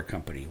software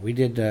company. We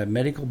did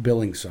medical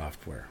billing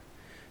software.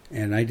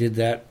 And I did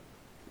that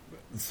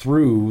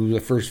through the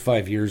first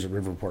 5 years of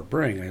Riverport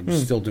Brewing. I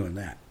was still doing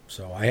that.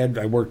 So I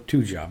worked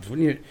 2 jobs.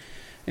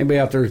 Anybody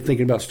out there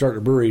thinking about starting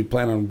a brewery,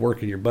 plan on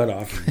working your butt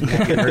off and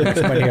not getting very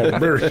much money out of the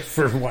brewery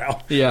for a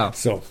while. Yeah.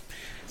 So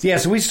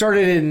we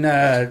started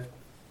in,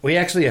 we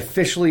actually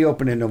officially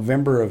opened in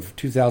November of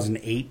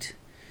 2008.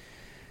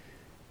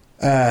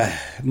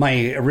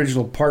 My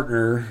original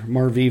partner,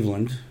 Marv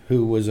Eveland,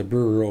 who was a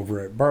brewer over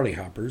at Barley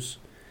Hoppers,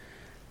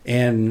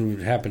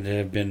 and happened to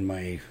have been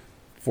my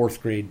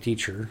 4th grade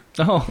teacher.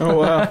 Oh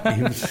wow.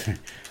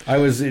 I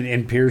was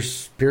in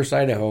Pierce,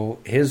 Idaho.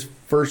 His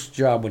first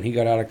job when he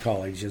got out of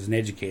college as an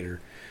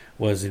educator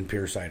was in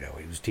Pierce, Idaho.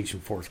 He was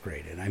teaching 4th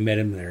grade, and I met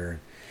him there.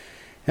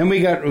 And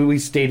we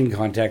stayed in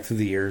contact through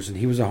the years, and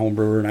he was a home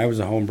brewer, and I was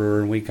a home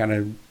brewer, and we kind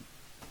of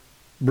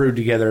brewed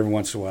together every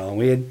once in a while. And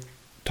we had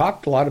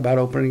talked a lot about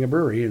opening a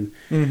brewery.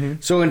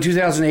 And so in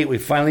 2008, we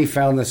finally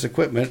found this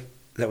equipment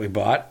that we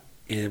bought.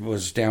 It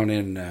was down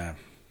in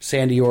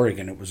Sandy,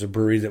 Oregon. It was a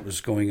brewery that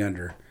was going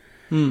under.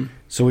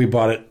 So we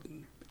bought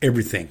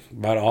everything.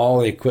 Bought all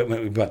the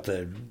equipment. We bought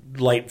the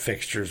light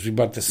fixtures. We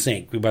bought the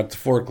sink. We bought the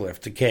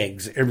forklift, the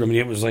kegs.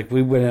 It was like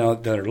we went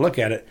out there to look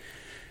at it.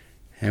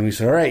 And we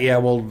said, all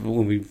right,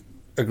 when we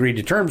agreed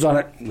to terms on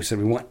it, we said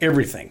we want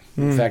everything.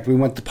 In fact, we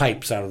want the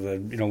pipes out of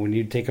when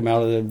you take them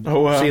out of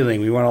the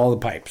ceiling, we want all the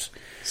pipes.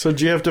 So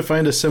did you have to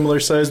find a similar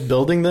sized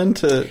building then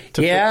to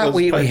yeah, fit those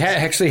we pipes?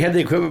 actually had the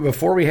equipment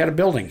before we had a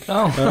building.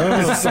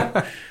 Oh.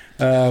 So,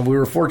 we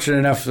were fortunate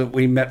enough that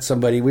we met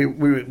somebody.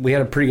 We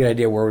had a pretty good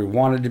idea where we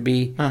wanted to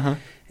be.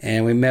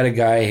 And we met a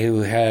guy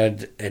who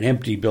had an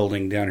empty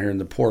building down here in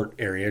the port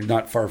area,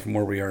 not far from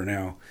where we are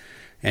now.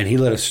 And he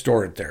let us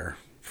store it there.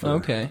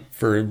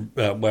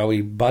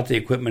 We bought the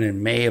equipment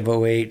in May of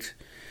 2008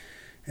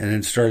 and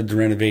then started the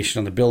renovation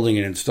on the building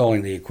and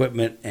installing the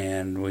equipment.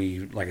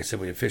 And like I said,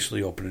 we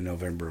officially opened in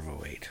November of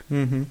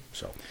 2008.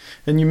 So,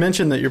 and you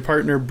mentioned that your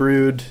partner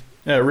brewed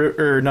not at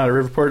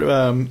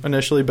Riverport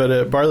initially, but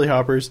at Barley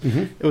Hoppers.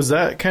 Was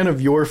that kind of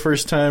your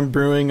first time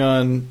brewing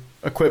on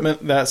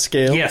equipment that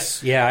scale?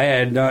 Yes. Yeah,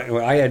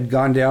 I had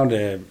gone down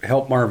to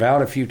help Marv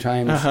out a few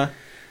times.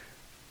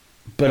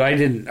 But I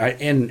didn't.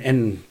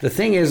 And the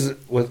thing is,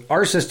 with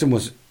our system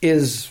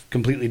is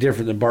completely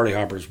different than Barley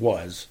Hoppers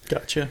was.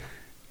 Gotcha.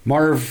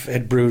 Marv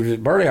had brewed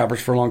at Barley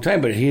Hoppers for a long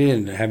time, but he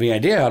didn't have any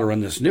idea how to run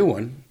this new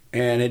one,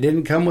 and it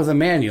didn't come with a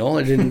manual.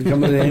 It didn't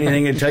come with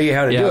anything to tell you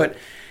how to do it.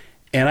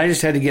 And I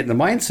just had to get in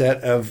the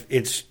mindset of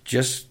it's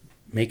just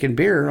making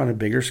beer on a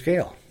bigger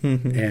scale,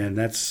 and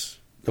that's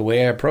the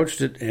way I approached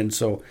it. And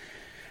so,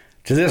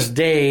 to this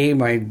day,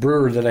 my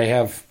brewer that I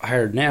have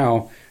hired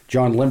now,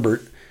 John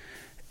Limbert,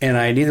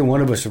 and neither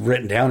one of us have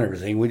written down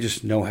everything. We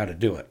just know how to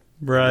do it.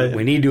 Right.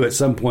 We need to at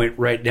some point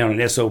write down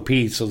an SOP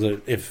so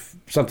that if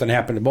something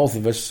happened to both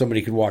of us,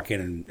 somebody could walk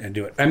in and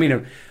do it. I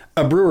mean,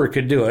 a brewer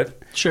could do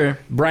it. Sure.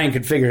 Brian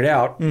could figure it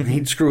out.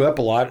 He'd screw up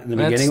a lot in the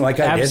beginning, like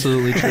I did.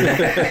 Absolutely true.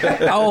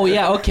 Oh,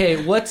 yeah. Okay.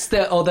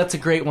 That's a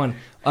great one.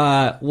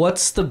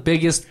 What's the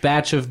biggest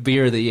batch of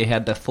beer that you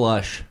had to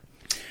flush?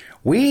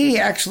 We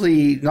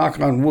actually,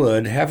 knock on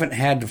wood, haven't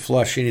had to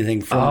flush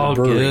anything from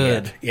the brewery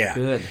good. yet. Yeah.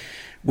 Good.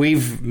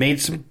 We've made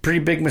some pretty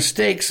big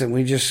mistakes, and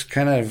we just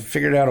kind of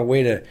figured out a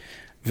way to.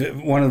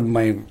 One of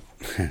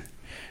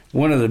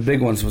the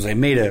big ones was I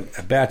made a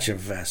batch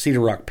of Cedar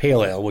Rock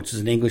Pale Ale, which is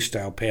an English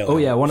style pale ale. Oh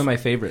yeah, one of my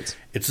favorites.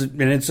 It's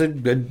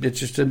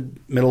just a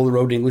middle of the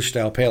road English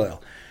style pale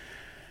ale.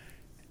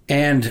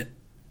 And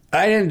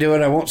I didn't do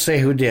it. I won't say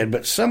who did,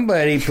 but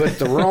somebody put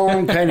the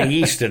wrong kind of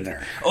yeast in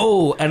there.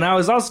 Oh, and I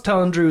was also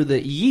telling Drew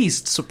that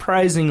yeast,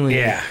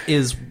 surprisingly,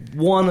 is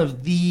one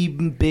of the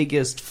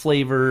biggest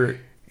flavor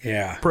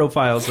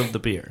profiles of the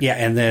beer. Yeah,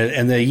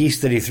 and the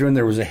yeast that he threw in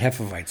there was a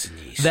Hefeweizen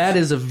yeast. That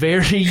is a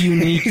very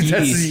unique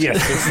yeast.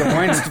 Yes, it's the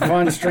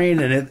Weinstefan strain,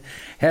 and it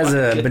has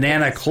a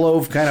banana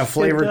clove kind of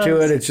flavor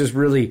to it. It's just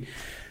really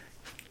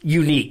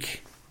unique.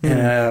 And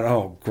I thought,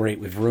 oh, great,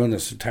 we've ruined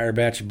this entire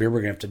batch of beer.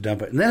 We're going to have to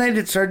dump it. And then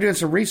I started doing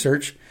some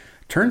research.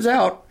 Turns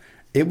out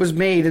it was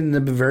made in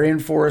the Bavarian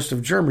forest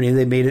of Germany.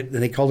 They made it,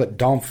 and they called it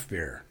Dampf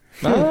beer.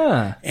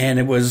 And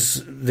it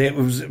was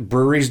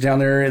breweries down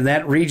there in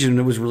that region.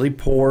 It was really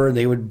poor.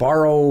 They would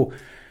borrow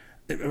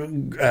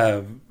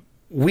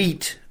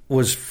wheat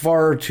was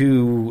far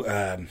too.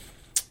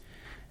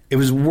 It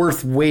was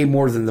worth way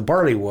more than the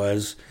barley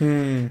was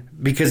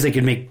because they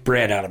could make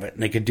bread out of it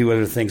and they could do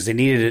other things. They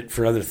needed it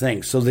for other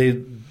things, so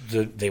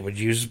they would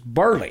use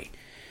barley,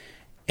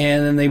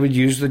 and then they would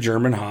use the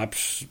German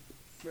hops,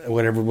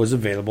 whatever was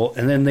available,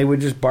 and then they would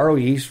just borrow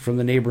yeast from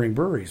the neighboring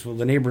breweries. Well,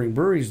 the neighboring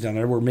breweries down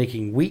there were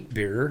making wheat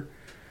beer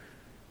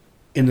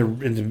in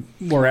the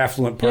more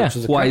affluent parts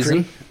of the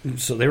country.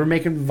 So they were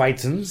making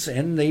Weizens,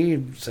 and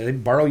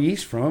they'd borrow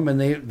yeast from them,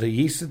 and the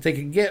yeast that they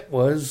could get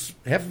was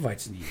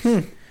Hefeweizen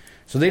yeast.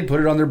 So they'd put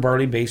it on their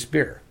barley-based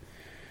beer.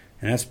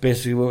 And that's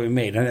basically what we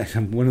made.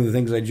 And one of the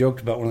things I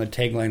joked about, one of the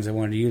taglines I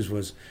wanted to use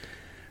was,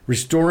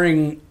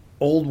 restoring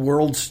old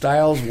world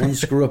styles, one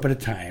screw up at a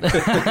time.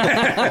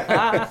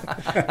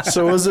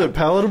 So was it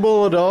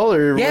palatable at all?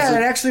 Or yeah, was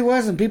it actually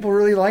was, and people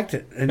really liked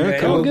it. And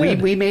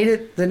we made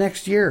it the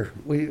next year.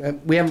 We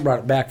haven't brought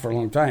it back for a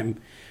long time.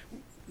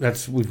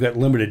 We've got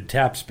limited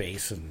tap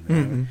space,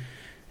 and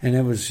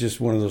it was just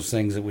one of those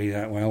things that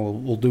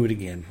we'll do it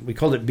again. We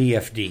called it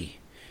BFD.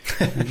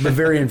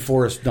 Bavarian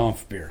Forest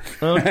Dampf beer.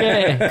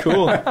 Okay,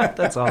 cool.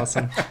 That's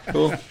awesome.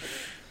 Cool.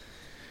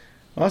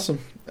 Awesome.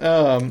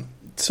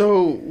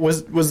 So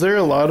was there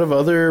a lot of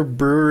other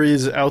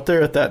breweries out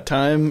there at that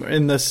time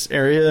in this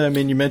area? I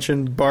mean, you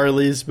mentioned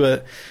Barley's,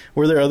 but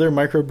were there other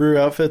microbrew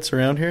outfits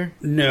around here?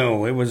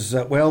 No, it was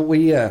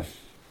we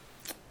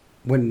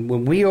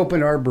when we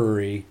opened our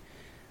brewery,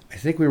 I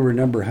think we were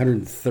number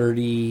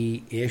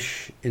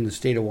 130-ish in the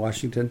state of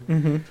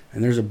Washington,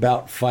 and there's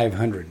about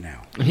 500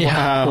 now.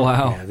 Yeah,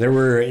 wow. Yeah, there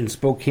were in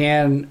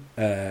Spokane,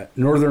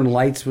 Northern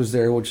Lights was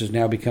there, which has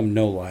now become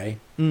No Lie,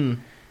 and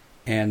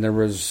there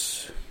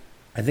was,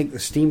 I think the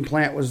steam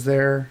plant was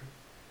there,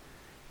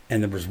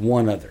 and there was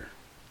one other,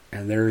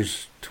 and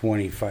there's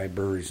 25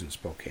 breweries in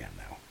Spokane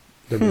now.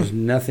 There was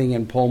nothing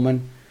in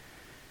Pullman.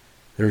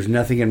 There's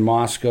nothing in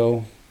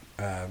Moscow.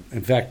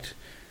 In fact,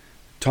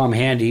 Tom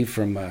Handy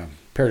from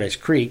Paradise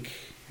Creek,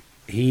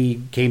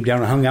 he came down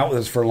and hung out with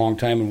us for a long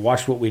time and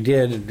watched what we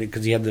did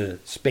because he had the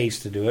space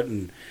to do it.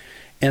 And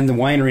the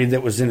winery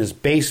that was in his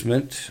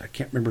basement, I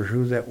can't remember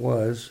who that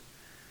was,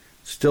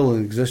 still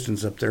in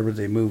existence up there, but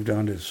they moved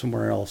on to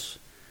somewhere else.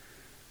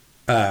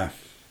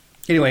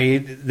 Anyway,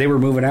 they were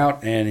moving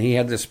out, and he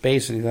had this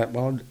space, and he thought,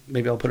 well,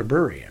 maybe I'll put a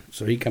brewery in.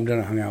 So he came down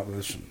and hung out with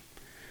us. And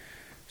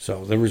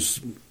so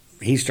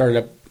he started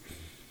up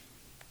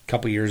a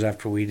couple years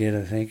after we did,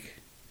 I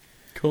think.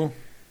 Cool.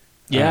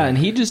 Yeah, and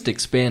he just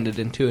expanded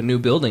into a new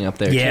building up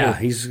there, too.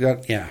 He's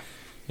got he's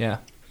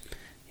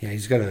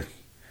got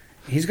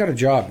a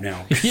job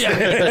now.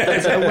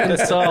 Yeah, I went and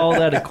saw all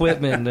that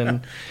equipment,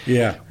 and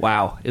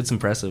wow, it's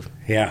impressive.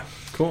 Yeah.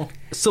 Cool.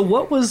 So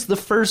what was the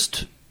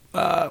first,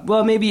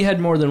 well, maybe you had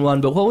more than one,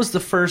 but what was the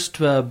first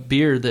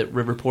beer that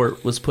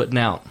Riverport was putting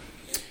out?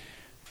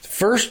 The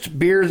first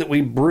beer that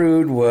we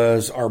brewed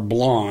was our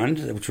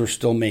Blonde, which we're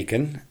still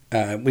making.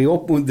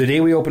 The day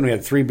we opened, we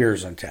had 3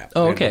 beers on tap.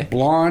 Oh, we had okay. the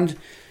Blonde,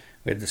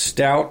 we had the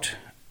Stout,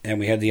 and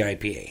we had the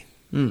IPA,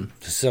 the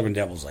Seven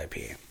Devils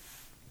IPA,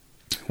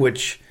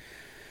 which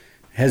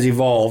has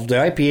evolved. The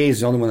IPA is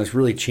the only one that's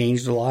really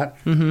changed a lot,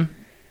 and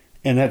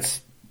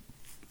that's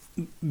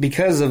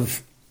because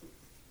of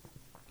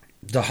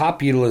the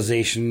hop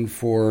utilization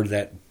for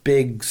that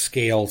big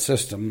scale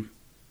system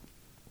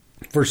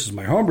versus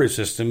my homebrew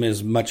system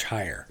is much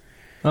higher.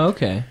 Oh,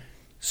 okay.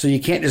 So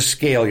you can't just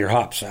scale your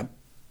hops up.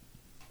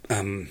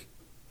 The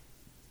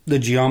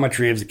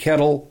geometry of the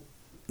kettle,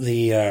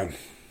 the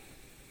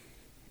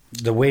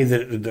way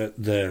that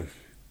the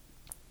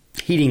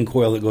heating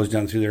coil that goes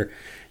down through there.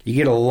 You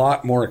get a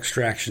lot more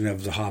extraction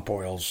of the hop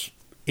oils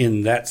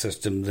in that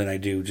system than I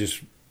do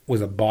just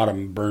with a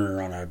bottom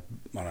burner on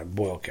a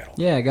boil kettle.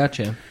 Yeah, I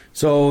gotcha.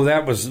 So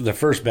that was the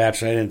first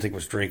batch I didn't think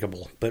was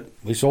drinkable, but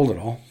we sold it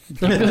all.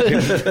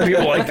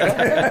 People like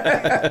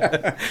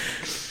that.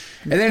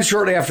 And then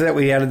shortly after that,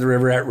 we added the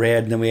River at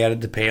Red, and then we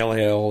added the Pale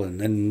Ale,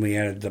 and then we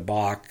added the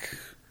Bock.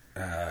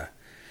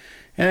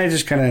 And I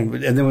just kind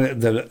of, and then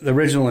the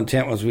original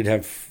intent was we'd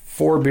have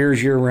 4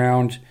 beers year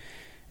round,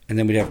 and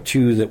then we'd have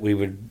 2 that we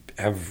would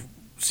have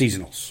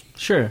seasonals.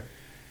 Sure.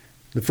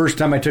 The first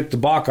time I took the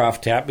Bock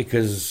off tap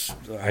because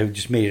I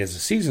just made it as a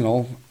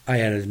seasonal, I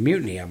had a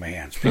mutiny on my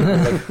hands. People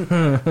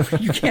were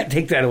like, you can't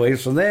take that away.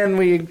 So then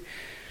we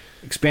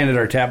expanded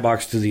our tap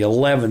box to the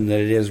 11 that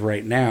it is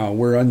right now.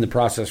 We're in the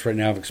process right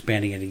now of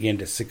expanding it again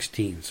to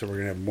 16, so we're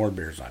going to have more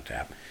beers on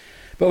tap.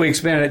 But we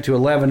expanded it to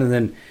 11, and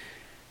then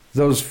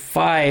those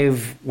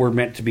 5 were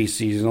meant to be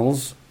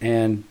seasonals,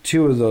 and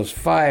 2 of those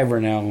 5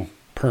 are now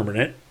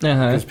permanent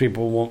because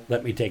people won't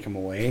let me take them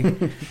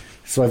away.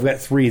 So I've got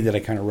 3 that I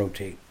kind of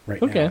rotate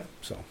right now.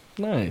 So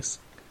Nice.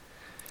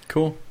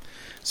 Cool.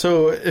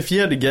 So if you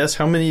had to guess,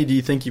 how many do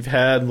you think you've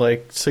had,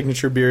 like,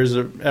 signature beers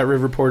at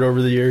Riverport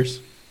over the years?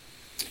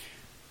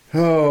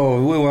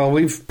 Oh, well,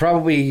 we've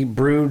probably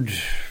brewed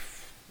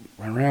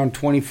around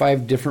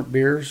 25 different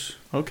beers.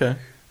 Okay.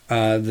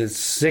 The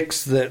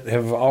 6 that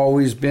have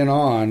always been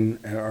on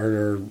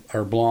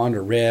are blonde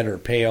or red or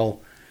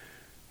pale,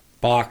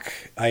 Bock,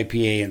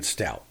 IPA, and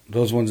stout.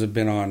 Those ones have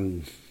been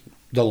on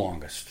the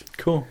longest.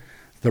 Cool.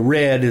 The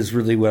red is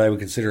really what I would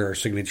consider our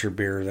signature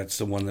beer. That's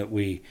the one that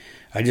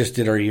I just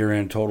did our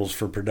year-end totals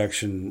for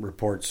production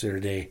reports the other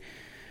day.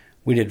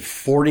 We did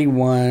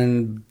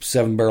 41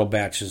 7-barrel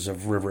batches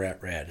of River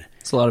at Red.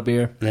 It's a lot of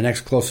beer. The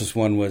next closest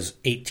one was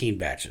 18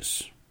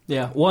 batches.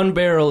 Yeah, 1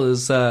 barrel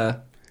is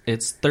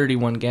it's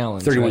 31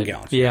 gallons. 31 right?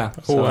 gallons. Yeah.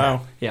 Oh,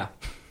 wow. Yeah.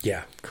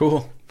 Yeah.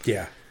 Cool.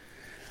 Yeah.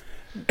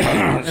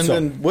 And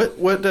then what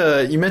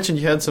you mentioned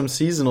you had some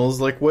seasonals.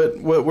 Like what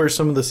were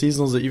some of the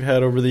seasonals that you've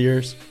had over the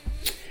years?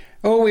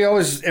 Oh,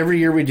 every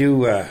year we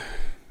do,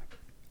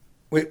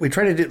 we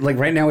try to do, like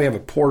right now we have a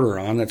porter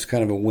on. That's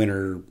kind of a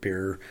winter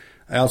beer.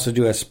 I also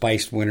do a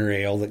spiced winter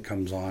ale that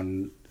comes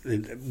on.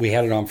 We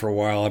had it on for a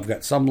while. I've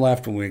got some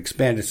left. When we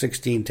expand to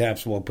 16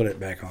 taps, we'll put it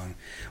back on.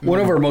 One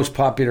of our most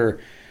popular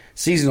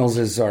seasonals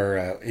is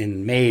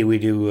in May we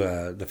do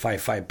the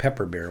 5.5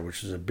 pepper beer,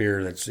 which is a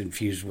beer that's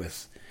infused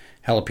with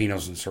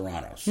jalapenos and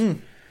serranos.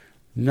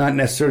 Not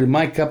necessarily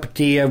my cup of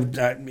tea.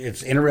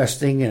 It's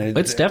interesting, and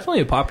It's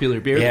definitely a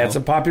popular beer. yeah, though. it's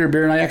a popular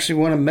beer, and I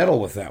actually won a medal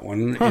with that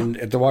one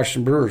at the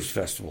Washington Brewers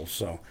Festival.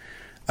 So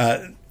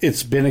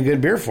it's been a good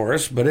beer for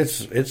us, but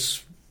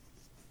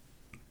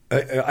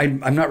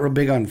I'm not real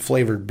big on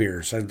flavored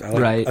beers. I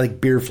like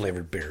beer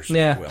flavored beers.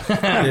 Yeah,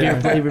 beer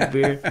flavored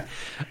beer.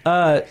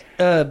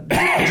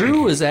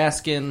 Drew was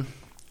asking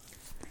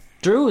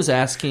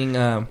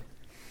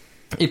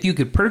if you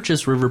could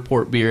purchase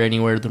Riverport beer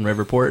anywhere than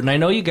Riverport, and I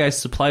know you guys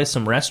supply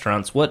some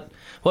restaurants. What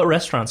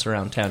restaurants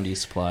around town do you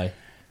supply?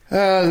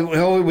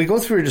 Well, we go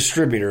through a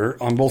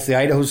distributor on both the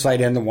Idaho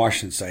side and the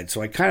Washington side,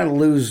 so I kind of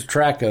lose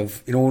track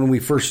of, when we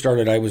first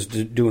started, I was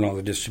doing all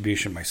the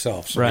distribution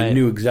myself, so I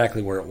knew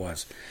exactly where it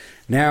was.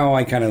 Now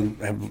I kind of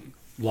have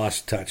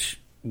lost touch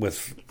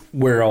with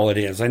where all it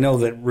is. I know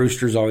that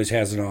Rooster's always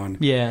has it on.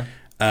 Yeah.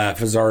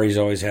 Fazari's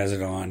always has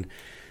it on.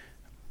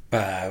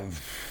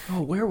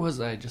 Where was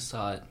I? I just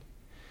saw it.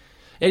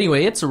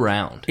 Anyway, it's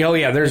around. Oh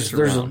yeah, there's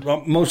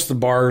most of the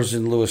bars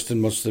in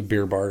Lewiston, most of the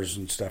beer bars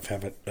and stuff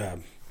have it.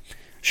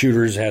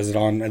 Shooters has it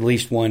on, at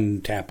least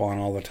one tap on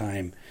all the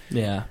time.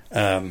 Yeah.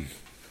 I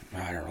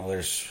don't know.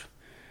 There's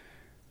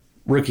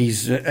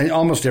Rookies.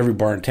 Almost every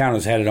bar in town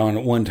has had it on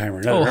at one time or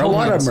another. Oh, a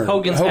lot of them.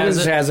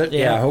 Hogan's has it.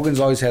 Yeah.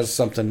 Hogan's always has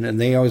something, and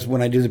they always,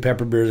 when I do the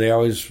pepper beer, they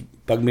always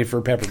bug me for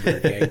a pepper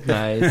beer. Okay?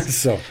 Nice.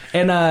 So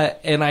and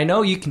I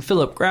know you can fill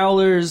up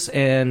growlers,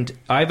 and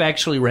I've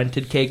actually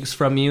rented kegs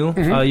from you.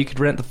 Mm-hmm. You could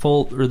rent the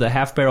full or the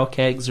half barrel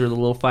kegs or the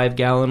little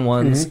 5-gallon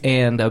ones,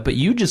 and but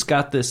you just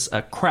got this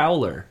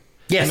crowler.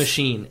 Yes.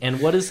 Machine. And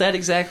what is that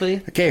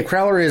exactly? Okay, a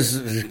crowler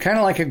is kind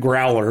of like a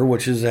growler,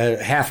 which is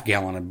a half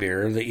gallon of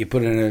beer that you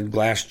put in a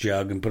glass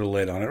jug and put a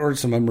lid on it, or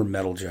some of them are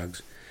metal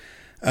jugs.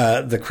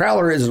 The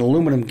crowler is an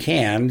aluminum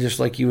can, just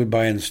like you would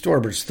buy in the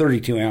store, but it's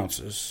 32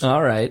 ounces.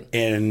 All right.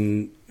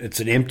 And it's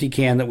an empty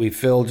can that we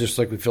fill just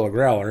like we fill a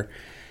growler.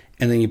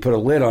 And then you put a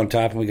lid on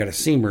top, and we got a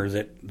seamer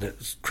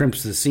that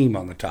crimps the seam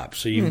on the top.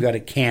 So you've got a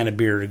can of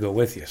beer to go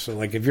with you. So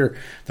like they're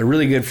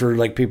really good for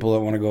like people that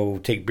want to go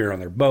take beer on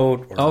their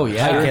boat or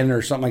hiking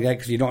or something like that,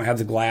 because you don't have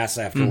the glass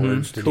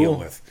afterwards to deal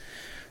with.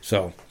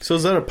 So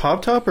is that a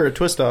pop top or a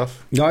twist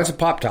off? No, it's a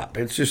pop top.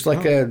 It's just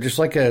like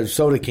a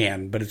soda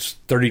can, but it's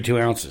 32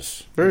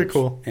 ounces. Very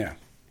cool. Yeah,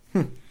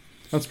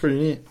 that's pretty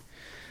neat.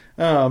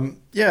 And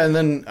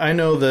then I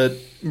know that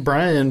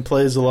Brian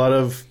plays a lot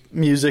of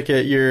music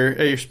at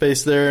your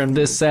space there, and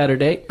this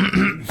Saturday.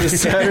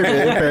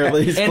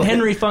 Apparently, and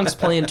Henry Funk's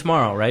playing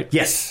tomorrow, right?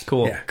 Yes.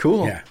 Cool. Yeah.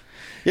 Cool. Yeah.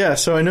 Yeah,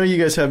 so I know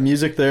you guys have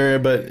music there,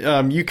 but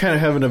you kind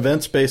of have an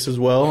event space as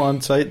well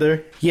on site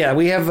there. Yeah,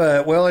 we have,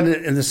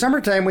 in the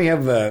summertime, we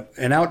have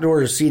an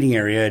outdoor seating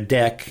area, a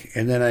deck,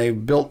 and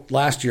then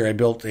last year I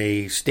built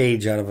a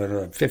stage out of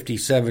a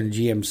 57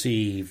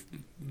 GMC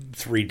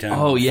 3-ton.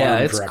 Oh, yeah,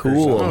 farm it's truck or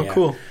cool. something, Oh, yeah.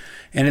 cool.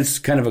 And it's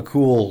kind of a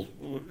cool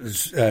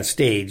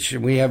stage.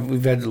 And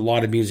we've had a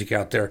lot of music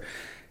out there.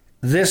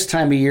 This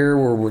time of year,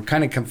 where we're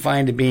kind of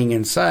confined to being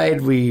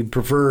inside, we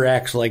prefer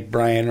acts like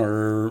Brian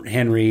or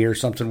Henry or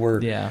something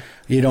where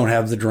you don't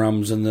have the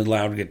drums and the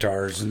loud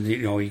guitars, and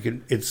you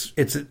can. It's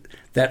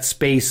that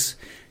space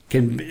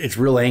it's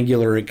real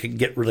angular. It can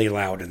get really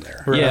loud in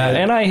there. Right. Yeah,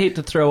 and I hate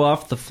to throw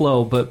off the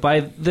flow, but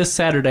by this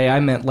Saturday, I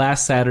meant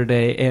last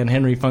Saturday, and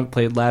Henry Funk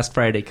played last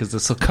Friday because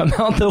this will come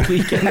out the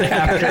weekend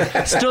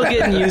after. Still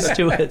getting used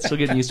to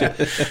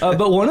it.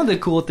 But one of the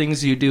cool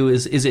things you do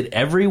is it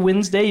every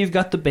Wednesday you've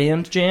got the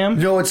band jam?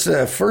 No, it's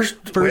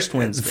first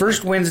Wednesday.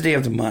 First Wednesday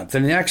of the month,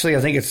 and actually,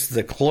 I think it's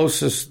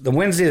the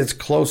Wednesday that's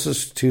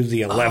closest to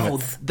the 11th.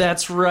 Oh,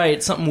 that's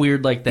right. Something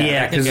weird like that.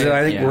 Yeah, because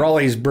I think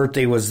Raleigh's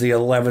birthday was the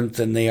 11th,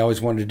 and they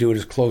always wanted to do it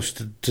as close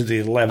to the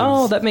 11th.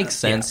 Oh, that makes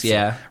sense.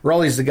 Yeah.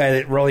 Raleigh's the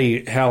guy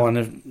Raleigh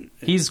Hallen.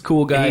 He's a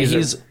cool guy.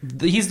 He's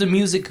the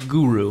music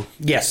guru.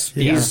 Yes,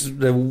 he's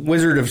the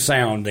Wizard of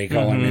Sound, they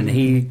call him, and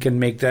he can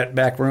make that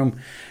back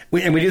room.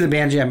 We do the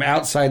band jam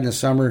outside in the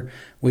summer.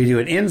 We do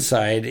it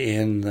inside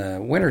in the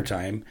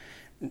wintertime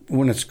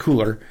when it's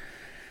cooler.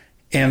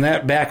 And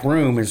that back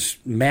room is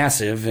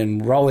massive,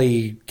 and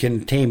Raleigh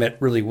can tame it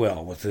really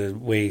well with the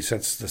way he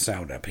sets the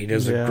sound up. He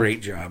does a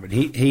great job. And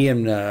he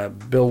and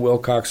Bill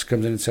Wilcox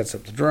comes in and sets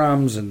up the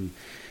drums, and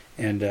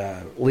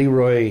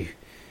Leroy,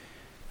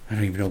 I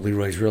don't even know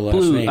Leroy's real last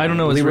name. I don't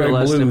know his Leroy real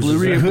last name.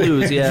 Leroy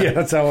Blues, yeah. Yeah,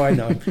 that's how I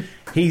know him.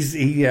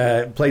 He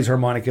plays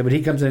harmonica, but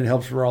he comes in and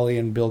helps Raleigh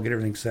and Bill get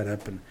everything set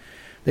up, and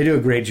they do a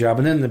great job.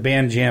 And then the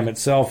band jam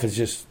itself is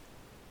just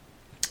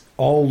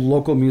all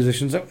local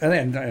musicians,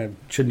 and I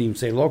shouldn't even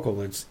say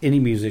local. It's any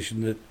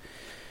musician that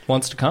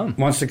wants to come,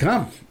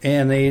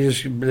 and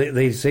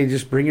they say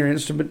just bring your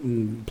instrument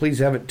and please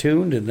have it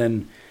tuned, and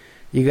then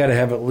you got to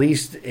have at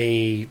least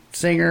a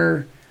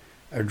singer,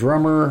 a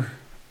drummer,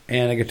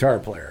 and a guitar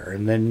player,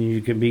 and then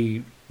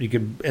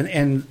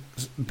and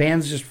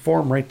bands just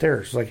form right there.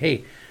 It's like,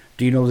 hey,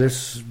 do you know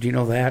this? Do you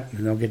know that?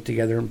 And they'll get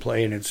together and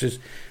play, and it's just,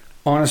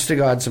 honest to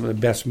God, some of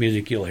the best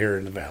music you'll hear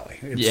in the Valley.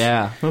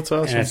 That's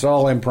awesome. And it's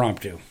all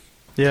impromptu.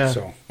 Yeah.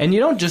 So. And you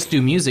don't just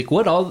do music.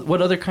 What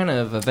other kind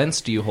of events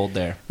do you hold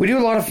there? We do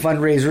a lot of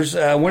fundraisers.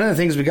 One of the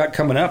things we got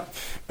coming up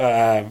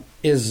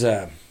is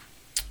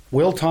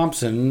Will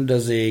Thompson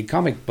does a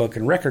comic book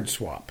and record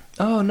swap.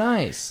 Oh,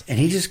 nice. And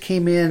he just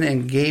came in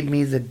and gave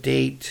me the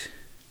date.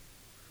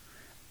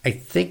 I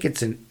think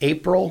it's in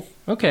April.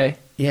 Okay.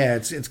 Yeah,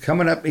 it's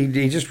coming up.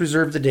 He just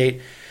reserved the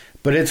date.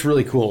 But it's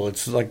really cool.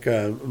 It's like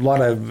a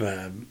lot of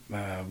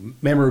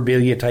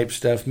memorabilia type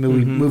stuff,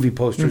 movie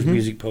posters,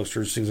 music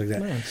posters, things like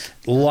that. Nice.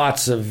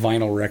 Lots of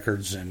vinyl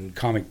records and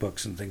comic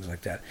books and things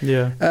like that.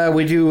 Yeah.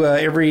 We do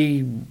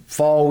every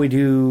fall. We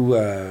do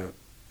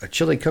a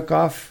chili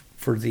cook-off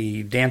for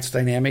the Dance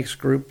Dynamics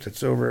group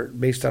that's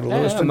based out of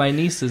Lewiston. My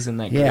niece is in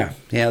that group.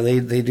 Yeah.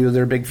 They do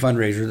their big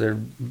fundraiser. Their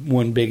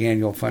one big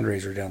annual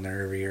fundraiser down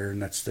there every year, and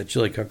that's the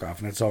chili cook-off,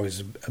 and that's always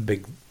a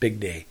big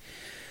day.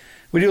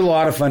 We do a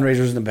lot of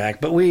fundraisers in the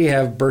back, but we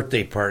have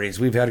birthday parties.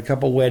 We've had a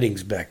couple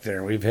weddings back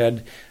there. We've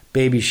had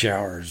baby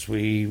showers.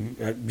 We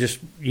just,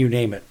 you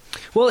name it.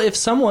 Well, if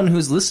someone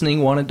who's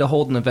listening wanted to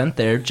hold an event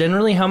there,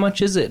 generally how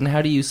much is it, and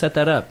how do you set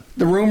that up?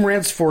 The room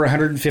rent's for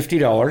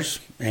 $150,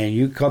 and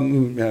you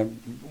come.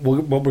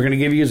 What we're going to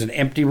give you is an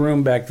empty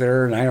room back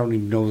there, and I don't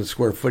even know the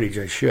square footage.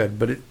 I should,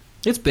 but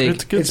it's big.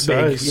 It's good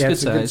size. Yeah, Good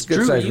it's size. a good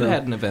Drew, size you room.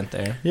 had an event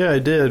there. Yeah, I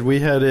did.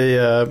 We had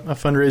a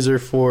fundraiser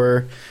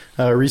for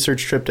a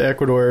research trip to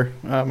Ecuador,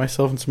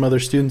 myself and some other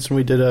students, and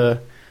we did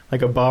a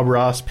Bob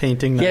Ross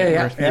painting night.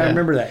 Yeah, I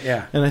remember that,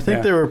 yeah. And I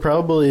think there were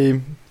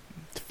probably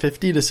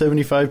 50 to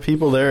 75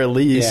 people there at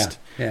least.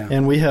 Yeah.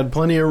 And we had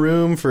plenty of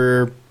room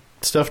for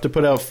stuff to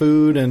put out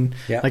food and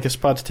like a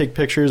spot to take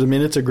pictures. I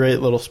mean, it's a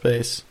great little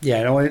space. Yeah,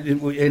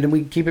 and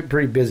we keep it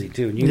pretty busy,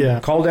 too. And you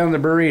can call down the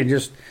brewery and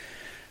just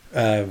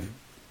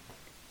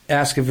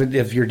ask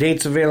if your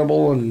date's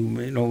available, and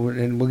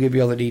and we'll give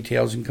you all the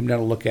details. You can come down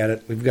and look at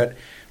it. We've got,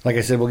 like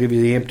I said, we'll give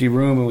you the empty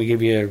room, and we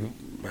give you,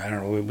 I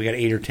don't know, we got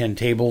 8 or 10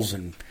 tables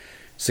and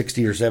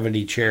 60 or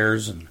 70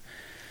 chairs, and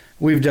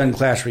we've done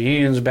class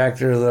reunions back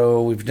there,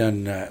 though. We've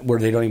done where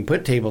they don't even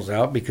put tables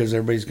out because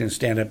everybody's going to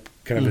stand up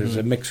kind of as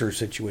a mixer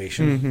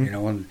situation,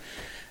 and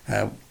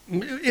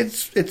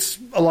it's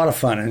a lot of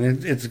fun,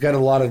 and it's got a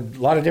lot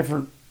of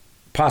different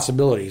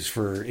possibilities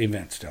for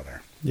events down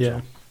there. Yeah.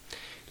 So.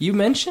 You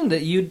mentioned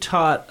that you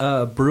taught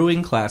a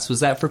brewing class.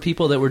 Was that for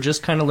people that were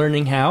just kind of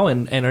learning how?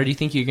 And do you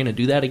think you're going to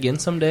do that again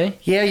someday?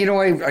 Yeah,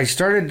 I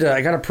started.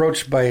 I got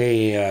approached by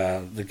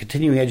the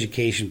continuing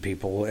education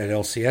people at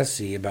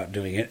LCSC about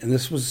doing it, and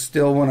this was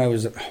still when I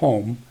was at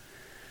home,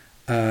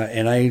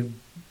 and I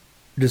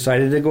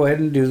decided to go ahead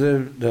and do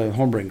the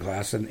homebrewing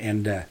class,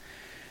 and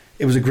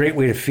it was a great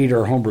way to feed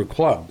our homebrew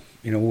club.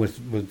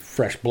 with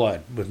fresh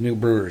blood, with new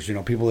brewers,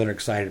 people that are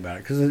excited about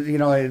it. Because,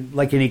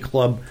 like any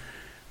club,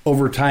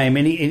 over time,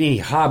 any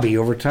hobby,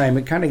 over time,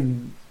 it kind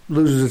of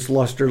loses its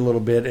luster a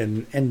little bit.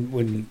 And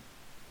when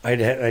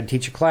I'd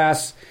teach a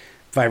class,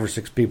 5 or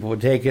 6 people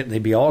would take it, and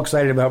they'd be all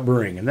excited about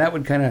brewing. And that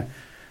would kind of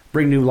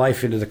bring new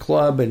life into the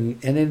club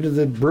and into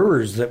the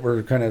brewers that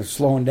were kind of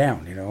slowing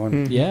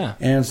down, Yeah.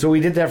 And so we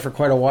did that for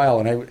quite a while,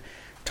 and I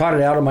taught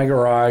it out in my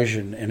garage,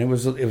 and it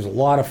was a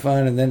lot of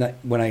fun. And then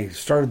when I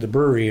started the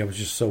brewery, I was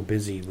just so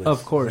busy with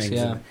Of course,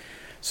 things. yeah.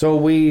 So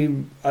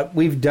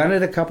we've done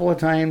it a couple of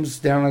times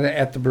down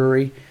at the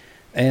brewery,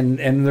 and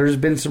there's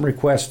been some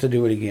requests to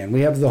do it again.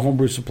 We have the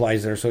homebrew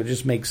supplies there, so it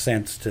just makes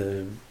sense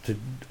to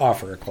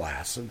offer a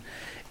class. And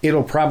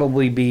it'll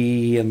probably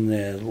be in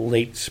the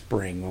late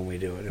spring when we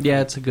do it. Yeah,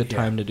 it's a good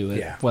time to do it.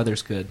 Yeah.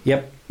 Weather's good.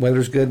 Yep,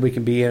 weather's good. We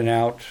can be in and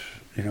out,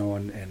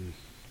 and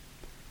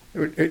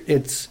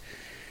it's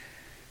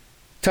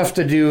tough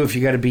to do if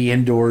you got to be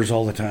indoors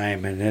all the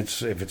time. And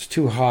if it's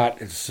too hot,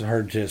 it's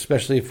hard to,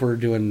 especially if we're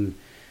doing,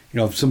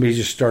 if somebody's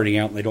just starting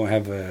out and they don't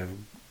have a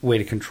way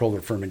to control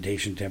their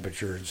fermentation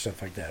temperature and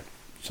stuff like that.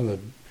 Some of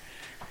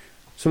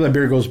the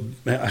beer goes.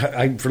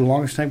 I for the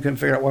longest time couldn't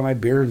figure out why my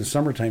beer in the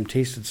summertime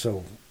tasted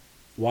so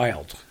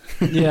wild.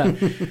 Yeah.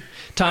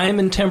 Time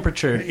and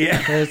temperature.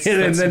 Yeah. That's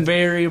then,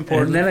 very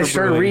important. And then I for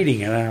started brewing.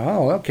 reading, and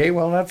okay,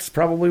 well, that's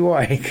probably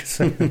why.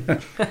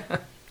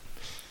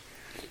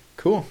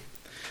 Cool.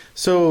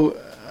 So,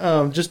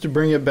 just to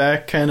bring it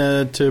back kind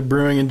of to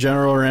brewing in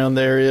general around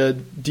the area,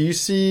 do you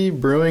see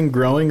brewing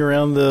growing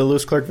around the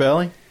Lewis Clark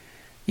Valley?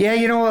 Yeah,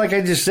 like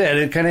I just said,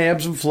 it kind of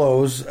ebbs and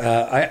flows.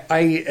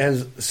 I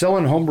as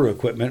selling homebrew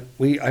equipment,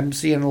 I'm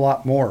seeing a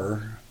lot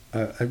more.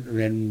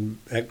 And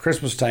at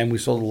Christmas time, we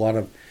sold a lot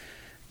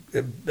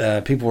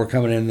of people were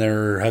coming in.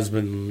 Their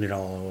husband,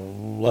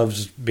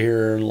 loves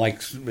beer,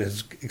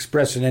 is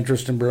expressing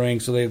interest in brewing,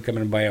 so they'd come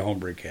in and buy a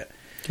homebrew kit.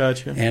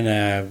 Gotcha.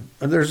 And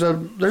there's a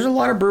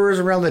lot of brewers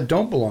around that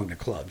don't belong to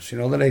clubs,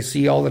 that I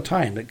see all the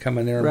time that come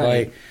in there and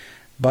Right.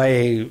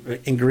 buy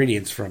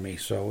ingredients from me.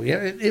 So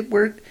yeah,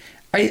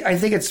 I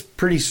think it's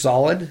pretty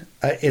solid.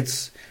 I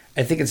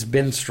think it's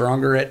been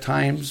stronger at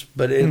times,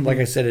 but like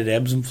I said, it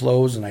ebbs and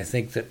flows. And I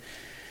think that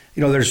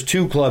there's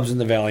 2 clubs in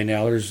the valley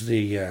now. There's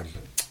the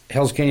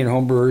Hell's Canyon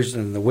Homebrewers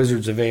and the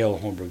Wizards of Ale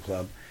Homebrew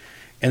Club,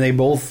 and they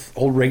both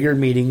hold regular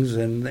meetings,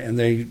 and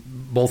they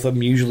both of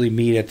them usually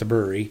meet at the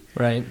brewery,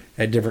 Right.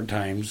 at different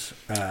times.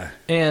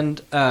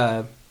 And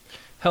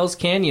Hell's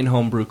Canyon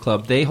Homebrew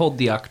Club, they hold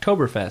the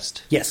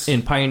Oktoberfest. Yes.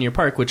 In Pioneer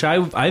Park, which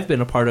I've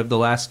been a part of the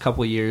last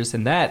couple of years,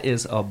 and that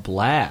is a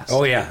blast.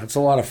 Oh yeah, it's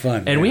a lot of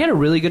fun. And we had a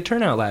really good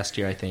turnout last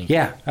year, I think.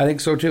 Yeah, I think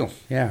so too.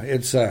 Yeah,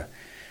 it's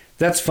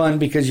that's fun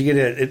because you get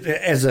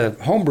as a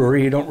home brewer,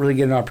 you don't really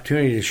get an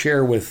opportunity to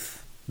share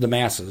with the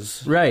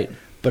masses. Right.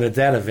 But at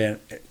that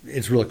event,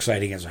 it's real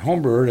exciting as a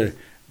home brewer.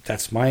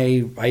 That's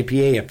my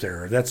IPA up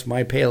there, or that's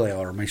my pale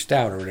ale, or my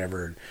stout, or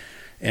whatever.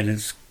 And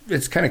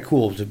it's kind of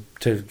cool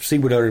to see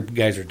what other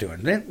guys are doing.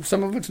 Then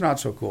some of it's not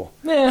so cool.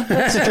 Yeah,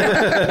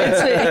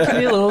 it can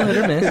be a little hit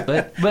or miss,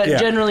 but Yeah.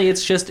 generally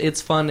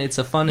it's fun. It's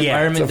a fun Yeah,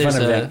 environment. it's a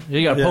fun There's event.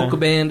 you got a polka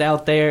band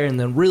out there, and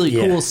then really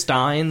Yeah. cool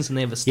steins, and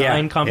they have a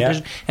stein Yeah,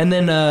 competition, and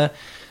then.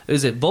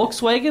 Is it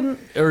Volkswagen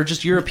or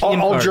just European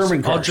all cars?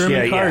 German All cars.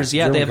 German Yeah, cars.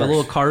 Yeah, German they have cars. a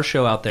little car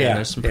show out there. Yeah, And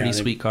there's some pretty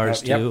sweet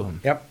cars yep, too.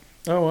 Yep.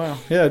 Oh, wow.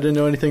 Yeah, I didn't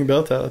know anything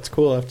about that. That's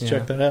cool. I have to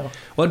check that out.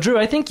 Well, Drew,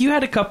 I think you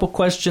had a couple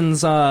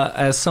questions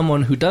as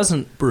someone who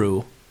doesn't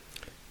brew.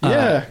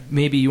 Yeah.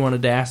 Maybe you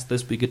wanted to ask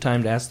this. Be a good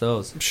time to ask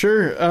those.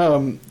 Sure.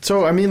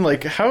 So, I mean,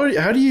 like, how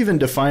do you even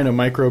define a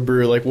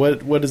microbrew? Like,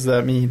 what does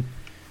that mean?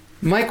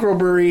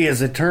 Microbrewery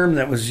is a term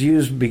that was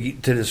used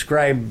to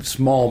describe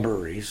small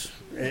breweries,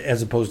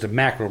 as opposed to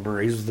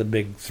macrobreweries, the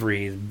big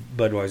 3,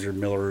 Budweiser,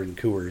 Miller, and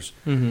Coors.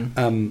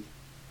 Mm-hmm.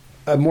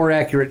 A more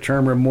accurate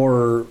term,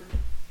 or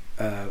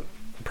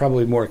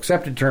probably more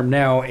accepted term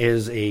now,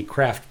 is a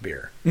craft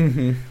beer.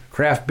 Mm-hmm.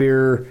 Craft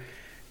beer,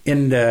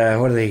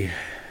 the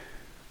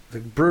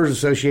Brewers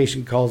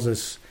Association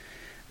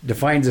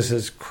defines us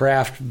as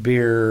craft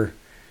beer.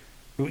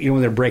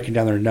 When they're breaking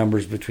down their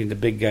numbers between the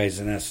big guys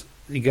and us,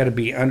 you got to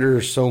be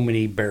under so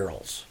many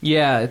barrels.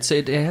 Yeah,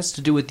 it has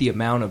to do with the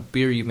amount of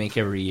beer you make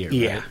every year.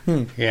 Yeah,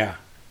 Right? yeah.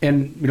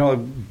 And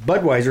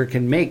Budweiser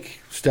can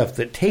make stuff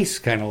that tastes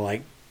kind of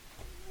like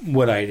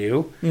what I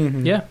do.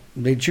 Mm-hmm. Yeah.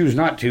 They choose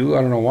not to.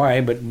 I don't know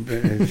why, but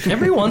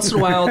Every once in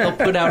a while, they'll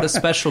put out a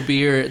special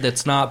beer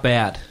that's not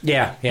bad.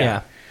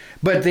 yeah.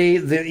 But they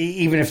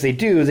even if they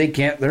do, they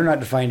can't. They're not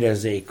defined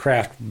as a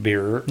craft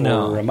beer or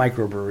No. a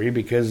microbrewery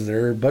because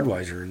they're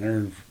Budweiser and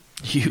they're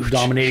Huge.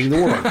 dominating the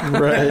world.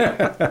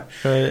 Right.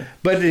 Right.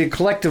 But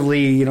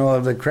collectively,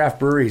 the craft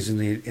breweries in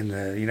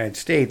the United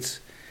States,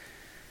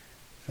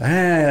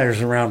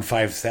 there's around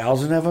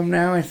 5,000 of them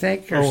now, I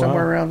think, or Oh, wow.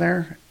 somewhere around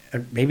there.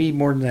 Maybe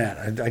more than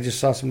that. I just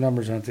saw some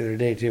numbers on it the other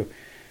day too.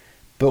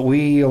 But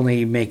we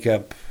only make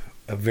up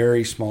a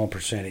very small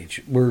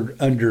percentage. We're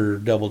under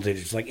double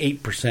digits, like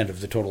 8%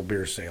 of the total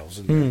beer sales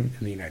in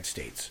the United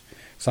States,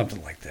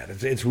 something like that.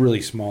 It's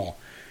really small.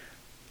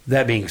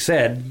 That being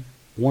said,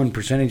 1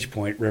 percentage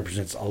point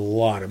represents a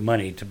lot of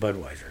money to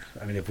Budweiser.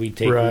 I mean, if we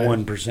take Right.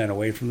 1%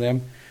 away from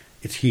them,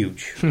 it's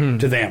huge to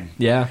them.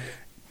 Yeah.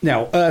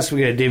 Now, us,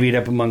 we got to divvy it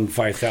up among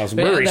 5,000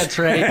 breweries. That's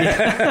right.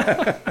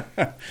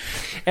 Yeah.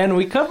 And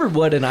we covered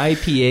what an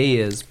IPA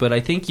is, but I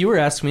think you were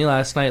asking me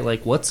last night,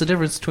 like, what's the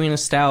difference between a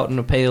stout and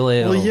a pale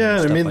ale? Well, yeah, and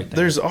I stuff mean, like that.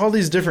 there's all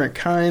these different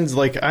kinds.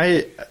 Like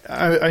I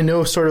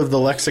know sort of the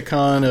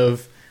lexicon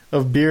of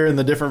beer and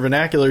the different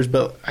vernaculars,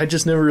 but I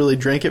just never really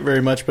drank it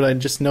very much. But I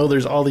just know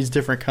there's all these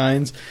different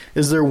kinds.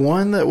 Is there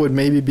one that would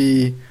maybe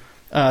be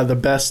the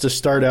best to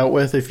start out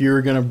with if you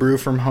were going to brew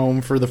from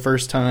home for the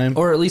first time?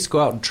 Or at least go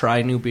out and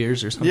try new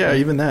beers or something. Yeah,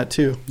 even that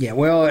too. Yeah,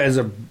 well, as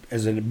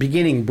a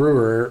beginning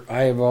brewer,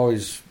 I have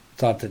always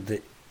thought that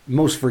the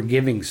most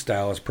forgiving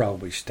style is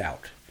probably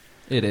stout.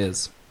 It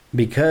is.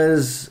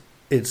 Because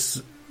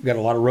it's got a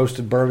lot of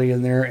roasted barley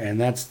in there,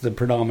 and that's the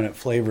predominant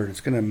flavor.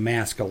 It's going to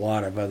mask a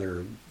lot of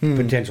other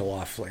potential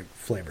off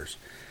flavors.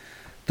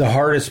 The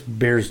hardest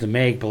beers to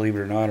make, believe it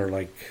or not, are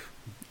like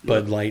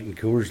Bud Light and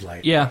Coors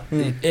Light. Yeah.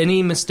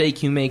 Any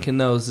mistake you make in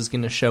those is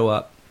going to show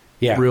up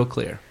real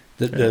clear.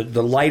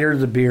 The lighter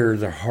the beer,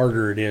 the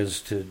harder it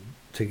is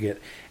to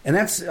get. And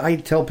that's, I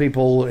tell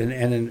people,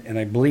 and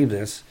I believe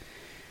this,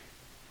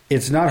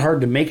 it's not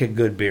hard to make a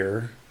good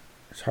beer.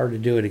 It's hard to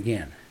do it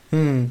again.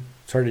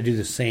 It's hard to do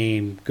the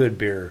same good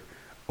beer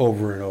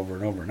over and over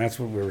and over. And that's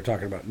what we were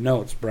talking about.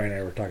 Notes, Brian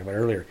and I were talking about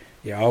earlier.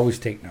 Yeah, I always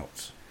take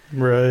notes.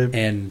 Right.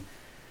 And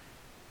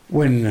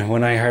when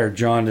I hired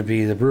John to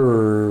be the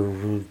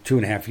brewer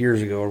 2.5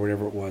 years ago or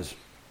whatever it was,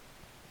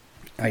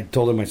 I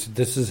told him, I said,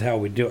 this is how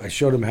we do it. I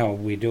showed him how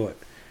we do it.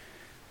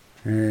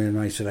 And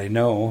I said, I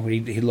know.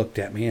 He looked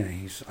at me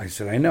and I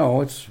said, I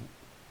know. It's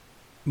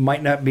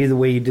might not be the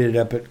way you did it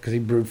up at, because he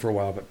brewed for a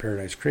while up at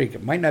Paradise Creek.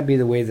 It might not be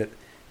the way that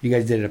you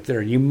guys did it up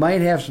there. You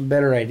might have some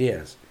better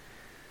ideas.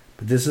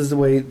 But this is the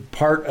way,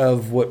 part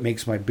of what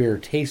makes my beer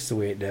taste the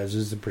way it does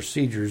is the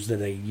procedures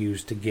that I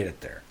use to get it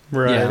there.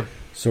 Right. Yeah.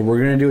 So we're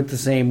going to do it the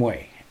same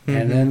way.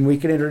 And then we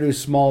can introduce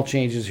small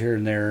changes here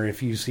and there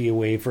if you see a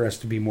way for us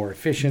to be more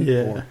efficient.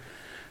 Yeah.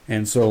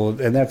 And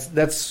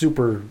that's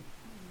super,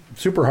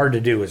 super hard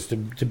to do, is to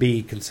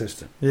be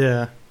consistent.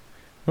 Yeah.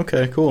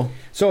 Okay, cool.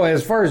 So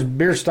as far as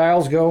beer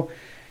styles go,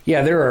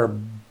 yeah, there are,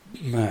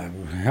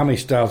 how many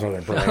styles are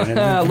there, Brian?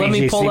 Let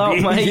me pull out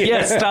my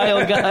Yeah.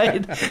 style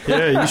guide.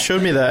 Yeah, you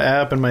showed me that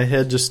app and my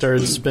head just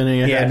started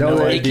spinning. I Yeah, had no,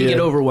 no it It can idea. get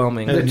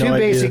overwhelming. I The had two no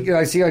idea. basic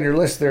I see on your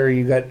list there,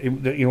 you got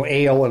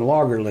ale and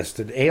lager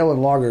listed. Ale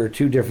and lager are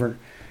two different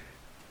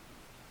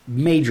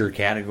major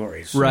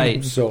categories.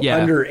 Right, So yeah.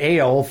 under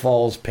ale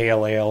falls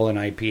pale ale and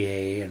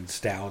IPA and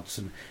stouts,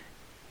 and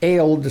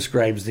ale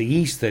describes the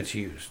yeast that's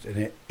used.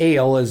 And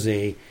ale is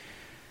a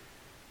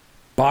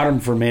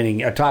top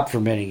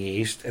fermenting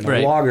yeast, and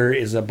Right. a lager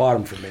is a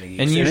bottom fermenting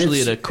yeast. And usually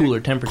it's at a cooler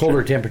temperature.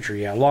 Colder temperature,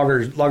 yeah.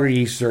 Lager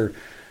yeasts are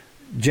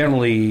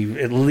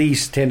generally at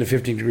least 10 to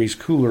 15 degrees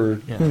cooler.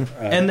 Yeah.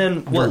 And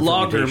then what during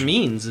lager fermentation.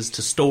 means is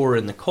to store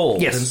in the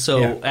cold. Yes, And so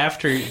yeah.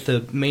 after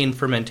the main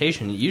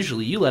fermentation,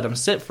 usually you let them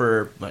sit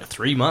for like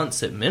 3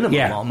 months at minimum,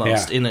 Yeah,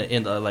 almost yeah.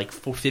 in a like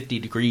 50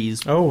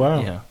 degrees. Oh,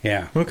 wow. Yeah.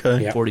 Yeah.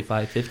 Okay. Yeah.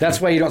 45, 50. That's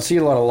why you don't see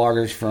a lot of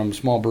lagers from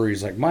small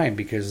breweries like mine,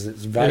 because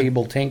it's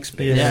valuable tank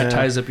space. yeah, Yeah. it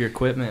ties up your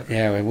equipment.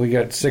 Yeah, and we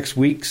got 6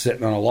 weeks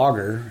sitting on a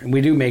lager, and we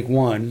do make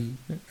one.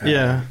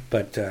 Yeah.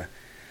 But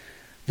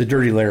the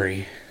Dirty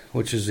Larry,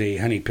 which is a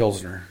honey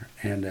pilsner,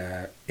 and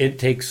it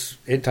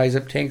ties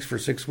up tanks for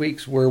 6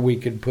 weeks, where we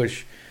could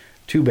push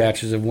 2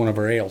 batches of one of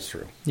our ales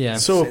through. Yeah.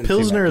 So a Same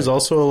Pilsner thing. is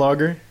also a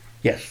lager?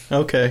 Yes.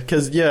 Okay,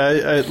 because, yeah,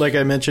 I like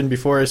I mentioned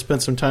before, I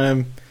spent some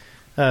time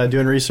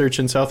doing research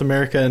in South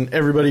America, and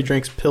everybody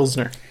drinks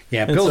Pilsner.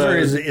 Yeah, And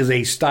Pilsner so- is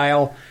a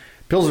style.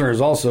 Pilsner is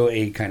also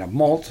a kind of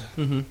malt,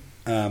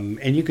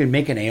 and you can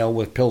make an ale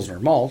with Pilsner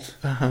malt.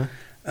 Uh-huh.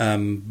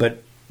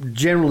 But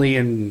generally,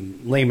 in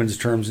layman's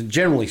terms, and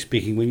generally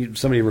speaking, when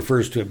somebody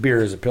refers to a beer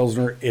as a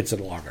Pilsner, it's a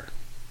lager.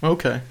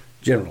 Okay,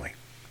 Generally.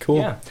 cool.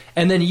 Yeah.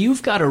 And then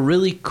you've got a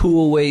really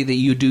cool way that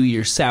you do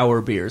your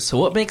sour beers. So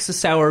what makes a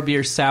sour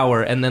beer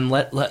sour? And then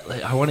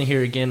I want to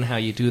hear again how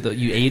you do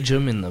you age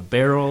them in the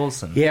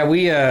barrels. And Yeah,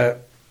 we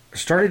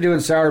started doing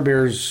sour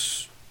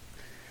beers.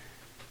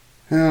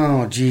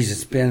 Oh, geez,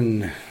 it's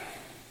been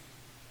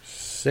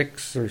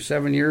 6 or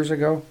 7 years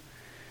ago.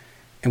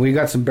 And we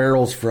got some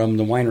barrels from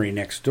the winery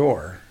next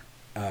door,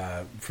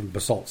 from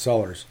Basalt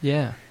Cellars.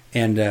 Yeah.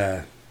 And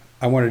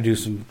I wanted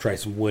to try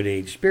some wood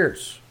aged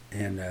beers,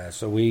 and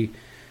so we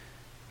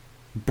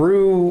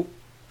brew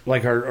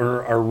like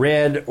our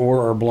red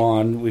or our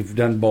blonde. We've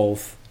done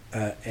both,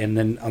 and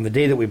then on the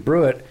day that we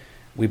brew it,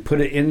 we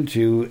put it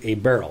into a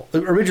barrel.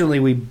 Originally,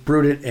 we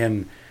brewed it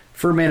and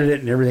fermented it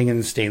and everything in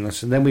the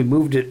stainless, and then we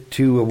moved it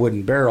to a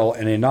wooden barrel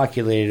and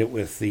inoculated it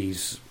with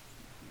these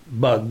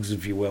bugs,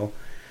 if you will.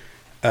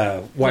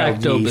 Wild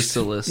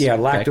Lactobacillus yeast. Yeah,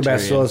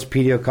 Lactobacillus,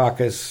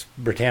 Pediococcus,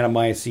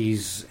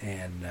 Brettanomyces,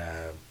 and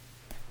I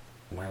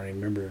don't even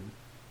remember.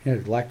 Yeah,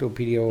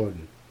 Lactopedio.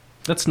 And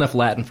That's enough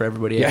Latin for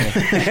everybody.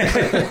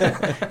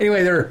 Yeah.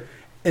 Anyway,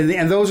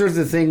 and those are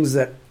the things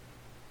that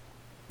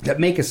that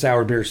make a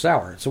sour beer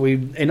sour. So we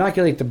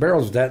inoculate the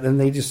barrels with that, then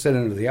they just sit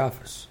under the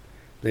office.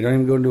 They don't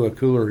even go into a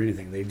cooler or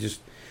anything.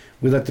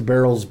 We let the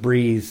barrels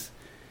breathe.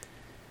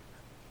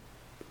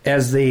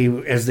 As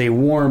they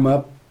warm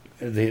up,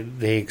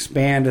 they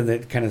expand, and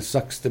it kind of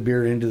sucks the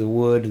beer into the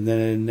wood, and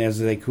then as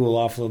they cool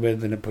off a little bit,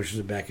 then it pushes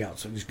it back out.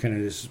 So just kind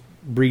of this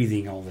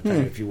breathing all the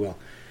time, if you will.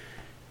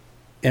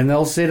 And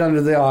they'll sit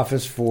under the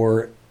office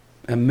for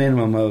a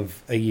minimum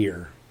of a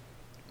year.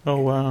 Oh,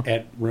 wow.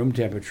 At room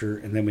temperature,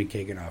 and then we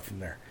take it off from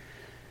there.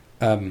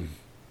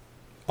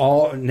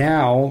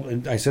 Now,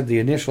 I said the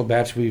initial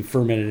batch we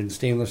fermented in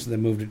stainless and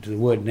then moved it to the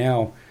wood.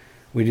 Now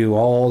we do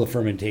all the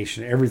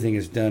fermentation. Everything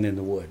is done in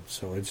the wood,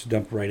 so it's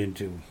dumped right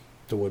into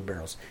the wood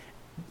barrels.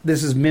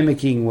 This is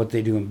mimicking what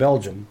they do in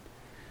Belgium.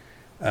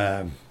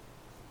 The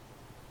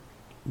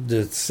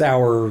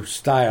sour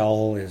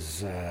style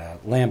is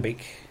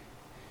lambic,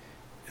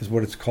 is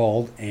what it's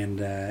called, and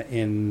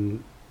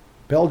in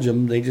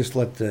Belgium they just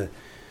let the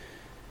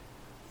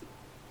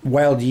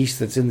wild yeast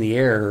that's in the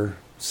air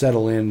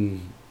settle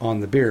in on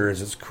the beer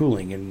as it's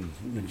cooling, and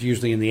it's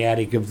usually in the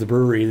attic of the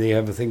brewery. They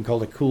have a thing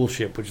called a cool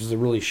ship, which is a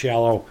really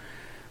shallow,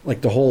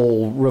 like the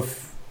whole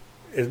roof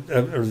or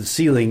the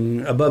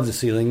ceiling above the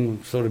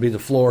ceiling, so to be the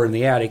floor in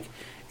the attic,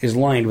 is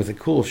lined with a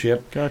cool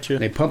ship. Gotcha.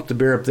 They pump the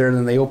beer up there, and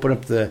then they open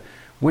up the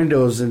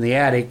windows in the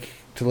attic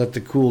to let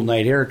the cool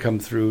night air come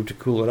through to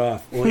cool it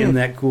off. Well, in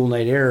that cool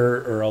night air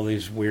are all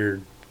these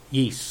weird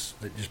yeasts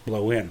that just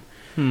blow in.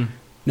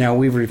 Now,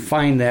 we've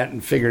refined that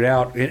and figured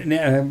out.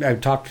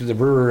 I've talked to the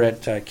brewer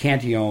at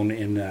Cantillon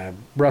in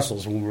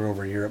Brussels when we were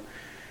over in Europe.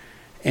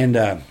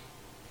 And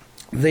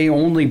they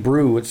only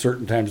brew at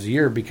certain times of the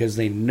year because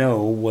they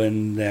know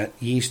when that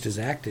yeast is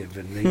active.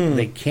 And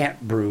they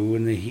can't brew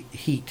in the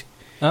heat.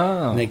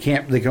 Oh. And they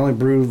can only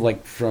brew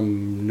like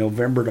from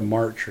November to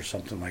March or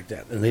something like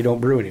that. And they don't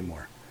brew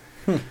anymore.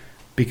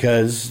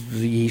 Because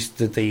the yeast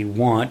that they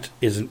want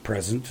isn't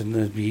present and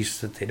the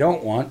yeast that they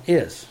don't want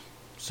is.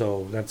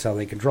 So that's how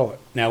they control it.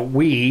 Now,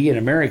 we in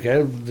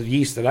America, the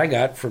yeast that I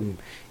got from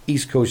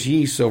East Coast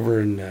Yeast over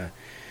in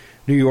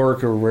New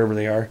York or wherever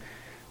they are,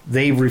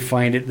 they've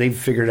refined it. They've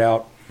figured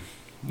out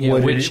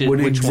what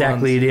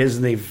exactly it is,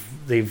 and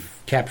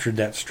they've captured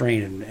that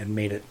strain and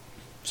made it.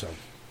 So.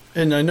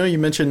 And I know you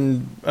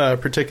mentioned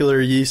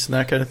particular yeast and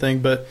that kind of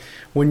thing, but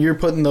when you're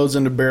putting those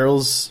into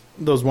barrels,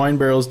 those wine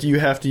barrels, do you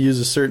have to use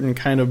a certain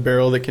kind of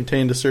barrel that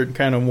contained a certain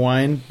kind of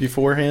wine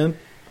beforehand?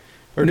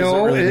 Or does it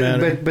really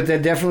matter? But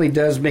that definitely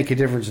does make a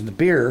difference in the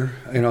beer.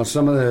 You know,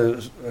 some of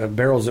the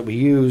barrels that we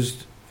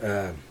used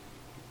were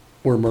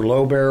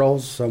Merlot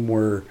barrels. Some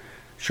were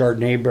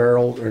Chardonnay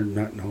barrels, or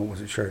not? No, it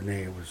wasn't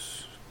Chardonnay. It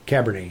was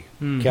Cabernet,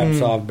 Cab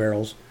Sauv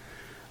barrels.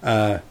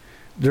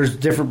 There's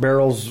different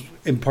barrels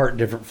impart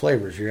different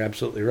flavors. You're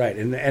absolutely right,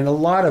 and a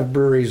lot of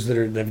breweries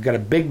that've got a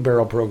big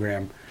barrel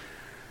program.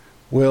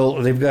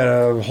 Well, they've got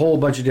a whole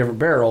bunch of different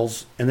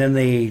barrels, and then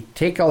they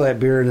take all that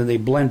beer and then they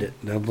blend it.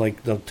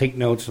 They'll take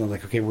notes and they're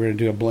like, okay, we're going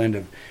to do a blend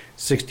of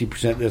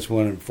 60% this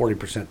one and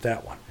 40%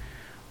 that one.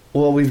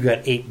 Well, we've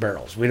got 8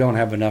 barrels. We don't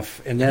have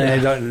enough, and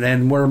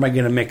then where am I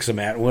going to mix them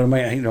at? What am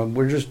I?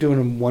 We're just doing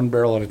them one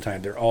barrel at a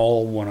time. They're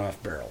all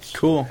one-off barrels.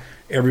 Cool.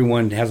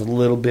 Everyone has a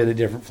little bit of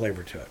different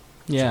flavor to it.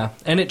 Yeah,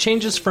 and it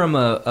changes from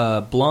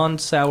a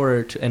blonde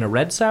sour and a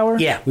red sour?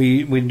 Yeah,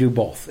 we do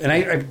both. And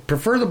I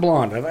prefer the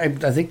blonde.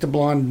 I think the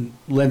blonde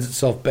lends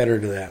itself better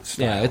to that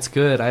style. Yeah, it's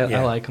good.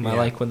 I like them. Yeah. I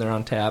like when they're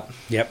on tap.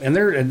 Yep, and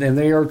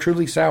they are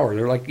truly sour.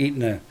 They're like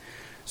eating a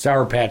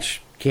Sour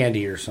Patch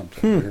candy or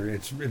something.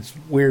 It's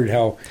weird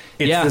how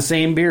it's the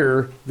same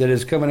beer that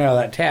is coming out of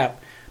that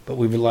tap, but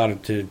we've allowed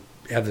it to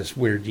have this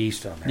weird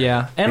yeast on there.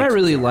 Yeah, and I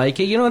really like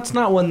it. It's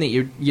not one that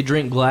you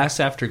drink glass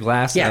after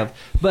glass of,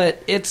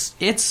 but it's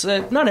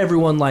not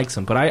everyone likes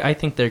them, but I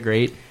think they're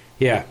great.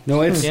 Yeah,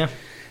 no, it's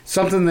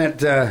something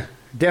that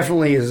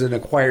definitely is an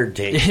acquired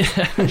taste.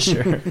 Yeah,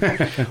 sure.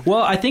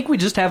 Well, I think we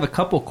just have a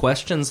couple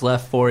questions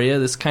left for you.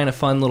 This kind of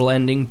fun little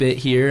ending bit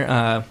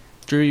here.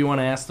 Drew, you want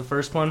to ask the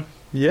first one?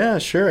 Yeah,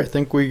 sure. I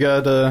think we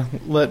got to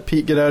let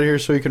Pete get out of here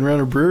so he can run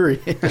a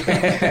brewery.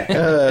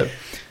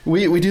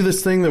 We do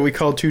this thing that we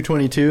call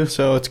 222,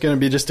 so it's going to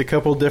be just a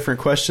couple different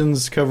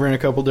questions covering a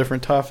couple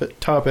different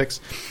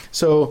topics.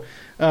 So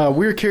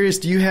we were curious,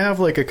 do you have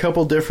like a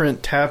couple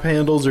different tap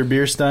handles or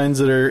beer steins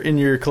that are in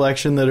your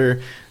collection that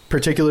are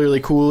particularly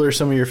cool or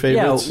some of your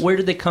favorites? Yeah, where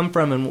did they come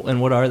from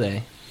and what are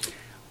they?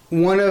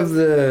 One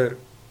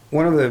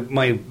of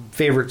my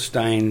favorite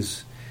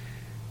steins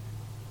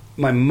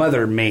my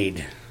mother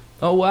made.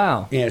 Oh,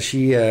 wow. Yeah,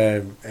 she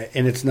and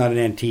it's not an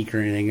antique or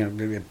anything.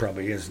 It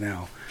probably is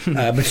now.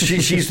 But she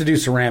used to do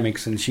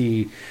ceramics, and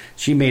she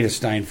made a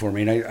stein for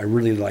me, and I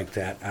really like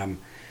that. And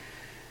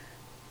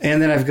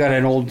then I've got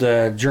an old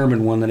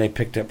German one that I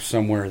picked up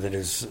somewhere I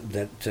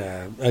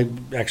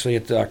actually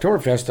at the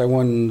Oktoberfest I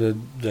won the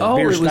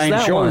beer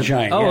stein show and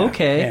shine. Oh,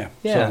 okay.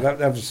 Yeah. So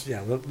that was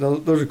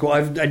those are cool.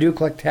 I do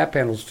collect tap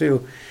handles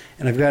too,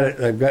 and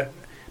I've got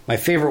my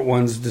favorite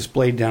ones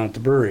displayed down at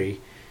the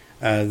brewery.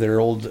 They're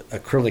old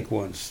acrylic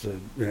ones.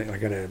 I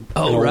got an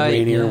old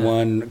Rainier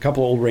one, a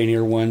couple old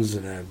Rainier ones,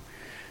 and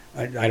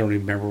I don't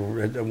even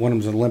remember. One of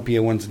them's an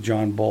Olympia, one's a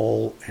John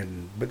Bull,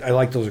 but I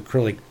like those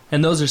acrylic.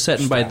 And those are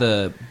set in by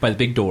the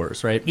big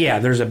doors, right? Yeah,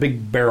 there's a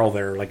big barrel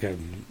there,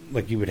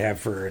 like you would have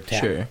for a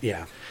tap. Sure.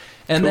 Yeah.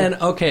 And then,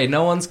 okay,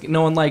 no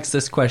one likes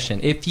this question.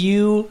 If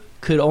you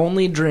could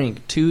only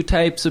drink 2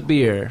 types of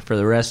beer for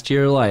the rest of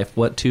your life,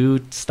 what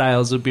 2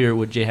 styles of beer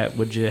would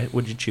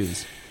you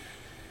choose?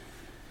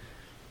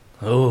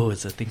 Oh,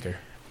 it's a thinker.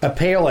 A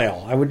pale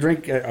ale. I would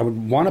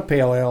want a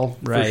pale ale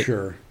for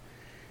sure.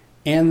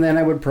 And then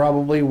I would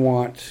probably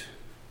want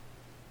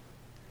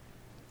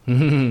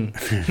like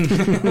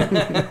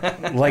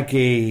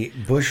a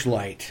Busch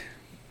Light.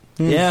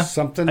 Yeah.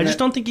 Something I just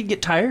don't think you'd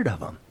get tired of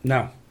them.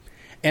 No.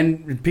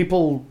 And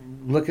people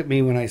look at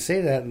me when I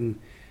say that,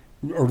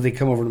 or they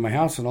come over to my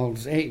house and I'll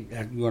say,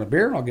 hey, you want a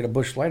beer? And I'll get a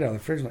Busch Light out of the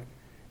fridge. Like,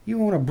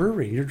 you own a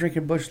brewery. You're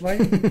drinking Busch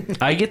Light?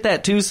 I get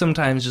that too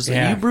sometimes. Just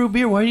like, you brew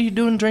beer. Why are you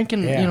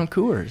drinking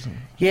Coors?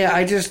 Yeah,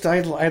 I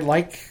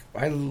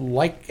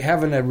like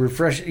having a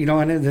refresh.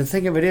 And the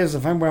thing of it is,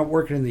 if I'm out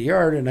working in the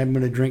yard and I'm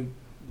going to drink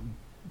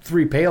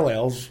 3 pale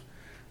ales,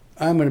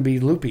 I'm going to be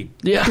loopy.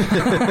 Yeah.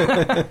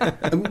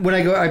 When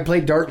I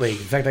play Dart League.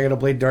 In fact, I got to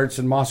play darts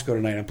in Moscow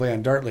tonight. I play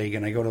on Dart League,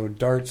 and I go to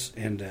darts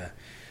and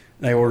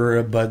I order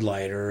a Bud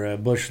Light or a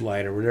Busch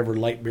Light or whatever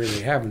light beer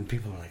they have, and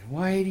people are like,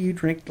 "Why do you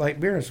drink light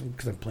beer?"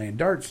 Because I'm playing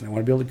darts and I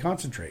want to be able to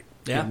concentrate.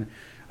 Yeah. And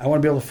I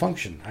want to be able to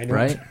function. I don't.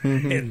 Right.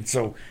 And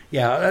so,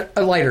 yeah,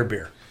 a lighter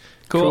beer.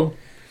 Cool.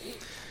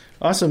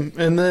 Awesome.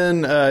 And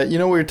then,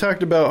 we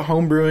talked about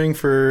home brewing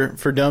for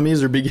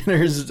dummies or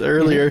beginners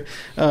earlier.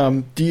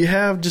 Do you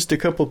have just a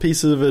couple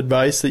pieces of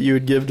advice that you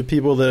would give to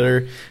people that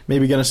are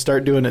maybe going to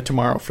start doing it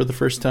tomorrow for the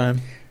first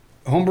time?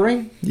 Home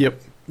brewing?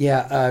 Yep.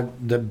 Yeah.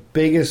 The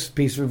biggest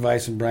piece of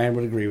advice, and Brian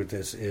would agree with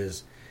this,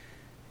 is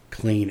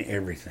clean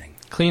everything.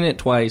 Clean it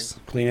twice.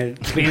 Clean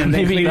it.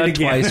 Maybe clean not it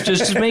again. twice.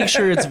 Just to make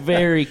sure it's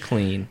very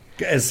clean.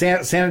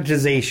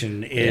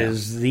 Sanitization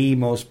is the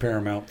most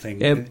paramount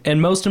thing.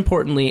 And most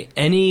importantly,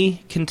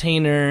 any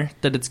container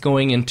that it's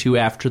going into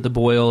after the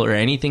boil or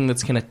anything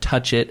that's going to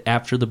touch it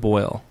after the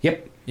boil.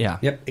 Yep. Yeah.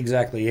 Yep,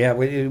 exactly. Yeah.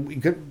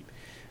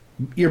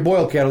 Your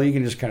boil kettle, you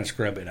can just kind of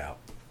scrub it out.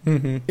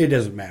 Mm-hmm. It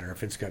doesn't matter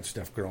if it's got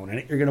stuff growing in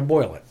it. You're going to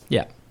boil it.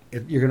 Yeah.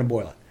 You're going to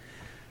boil it.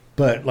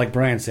 But like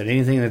Brian said,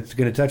 anything that's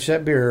going to touch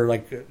that beer,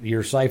 like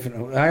your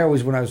siphon. When I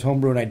was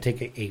homebrewing, I'd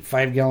take a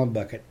 5-gallon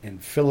bucket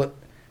and fill it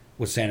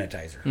with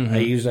sanitizer. Mm-hmm. I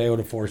use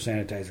Iota 4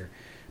 sanitizer.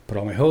 Put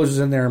all my hoses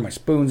in there, my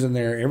spoons in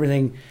there,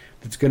 everything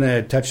that's going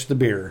to touch the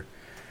beer.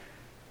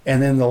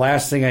 And then the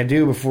last thing I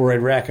do before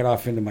I'd rack it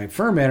off into my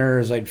fermenter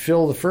is I'd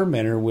fill the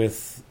fermenter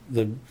with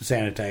the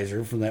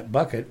sanitizer from that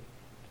bucket,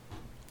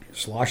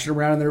 slosh it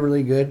around in there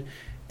really good,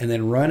 and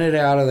then run it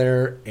out of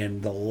there.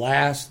 And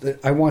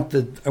I want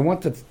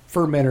the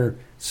fermenter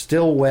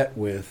still wet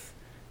with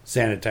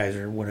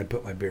sanitizer when I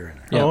put my beer in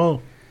there. Yep.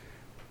 Oh.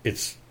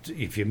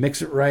 If you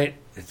mix it right,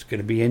 it's going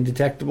to be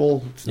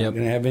indetectable. It's not Yep.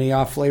 going to have any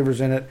off flavors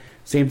in it.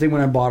 Same thing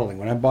when I'm bottling.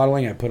 When I'm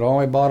bottling, I put all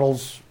my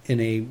bottles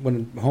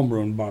when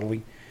homebrewing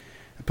bottling,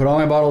 I put all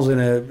my bottles in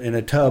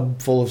a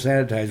tub full of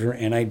sanitizer,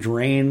 and I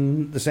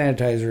drain the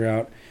sanitizer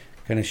out,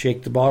 kind of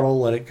shake the bottle,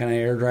 let it kind of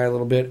air dry a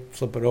little bit,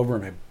 flip it over,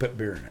 and I put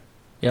beer in it.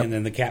 Yep. And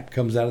then the cap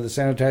comes out of the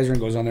sanitizer and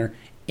goes on there.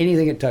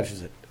 Anything it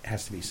touches, it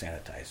has to be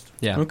sanitized.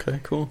 Yeah. Okay,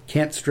 cool.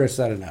 Can't stress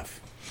that enough.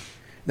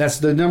 That's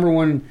the number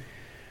one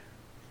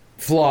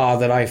flaw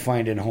that I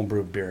find in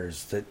homebrewed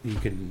beers, that you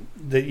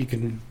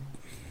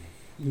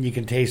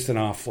can taste an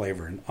off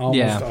flavor, and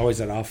almost always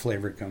that off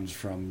flavor comes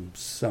from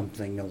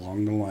something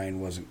along the line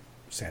wasn't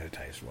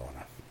sanitized well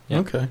enough.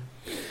 Yep. Okay.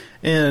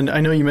 And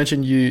I know you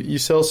mentioned you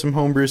sell some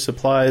homebrew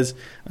supplies.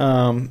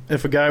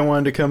 If a guy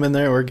wanted to come in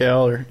there, or a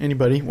gal, or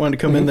anybody wanted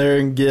to come in there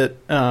and get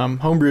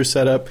homebrew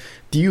set up,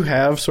 do you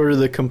have sort of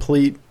the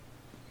complete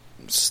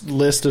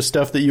list of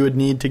stuff that you would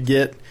need to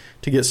get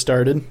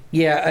started?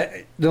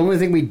 Yeah, the only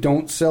thing we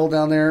don't sell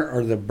down there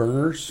are the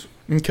burners.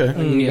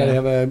 Okay. You got to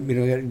have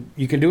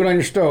you can do it on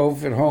your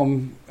stove at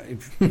home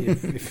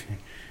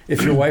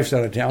if your wife's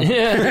out of town.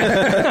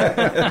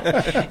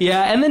 Yeah.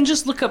 Yeah, and then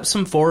just look up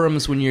some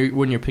forums when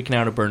you're picking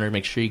out a burner.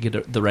 Make sure you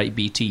get the right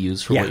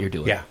BTUs for what you're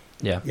doing.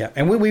 Yeah.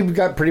 And we've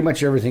got pretty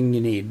much everything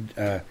you need.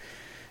 And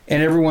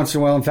every once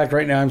in a while, in fact,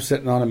 right now I'm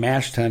sitting on a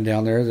mash tun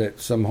down there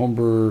that some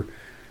homebrewer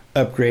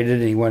upgraded,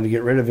 and he wanted to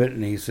get rid of it,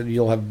 and he said,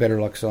 "You'll have better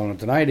luck selling it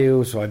than I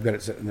do." So I've got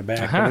it sitting in the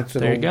back. Uh-huh. And it's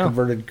an There you old go.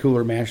 converted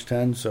cooler mash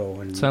tun.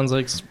 Sounds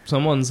like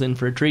someone's in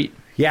for a treat.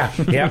 Yeah.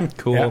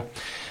 Cool. Yeah.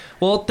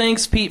 Well,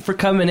 thanks, Pete, for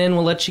coming in.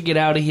 We'll let you get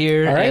out of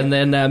here. All right. And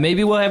then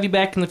maybe we'll have you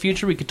back in the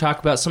future. We could talk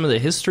about some of the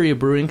history of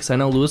brewing, because I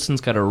know Lewiston's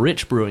got a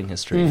rich brewing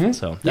history. Mm-hmm.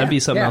 So that'd be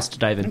something else to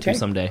dive into Okay.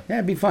 someday. Yeah,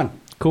 it'd be fun.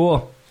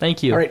 Cool.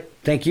 Thank you. All right.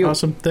 Thank you.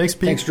 Awesome. Thanks,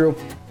 Pete. Thanks, Drew.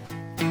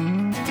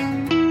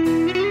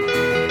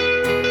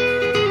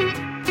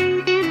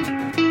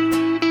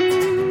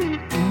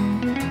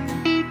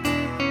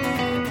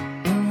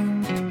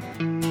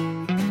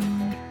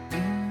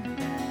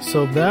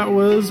 So that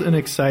was an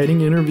exciting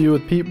interview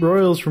with Pete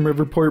Broyles from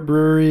Riverport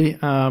Brewery.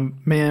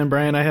 Man,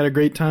 Brian, I had a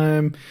great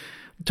time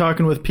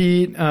talking with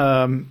Pete.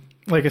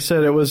 like I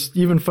said, it was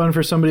even fun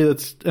for somebody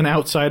that's an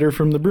outsider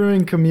from the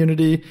brewing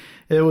community.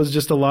 It was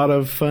just a lot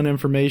of fun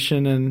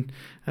information and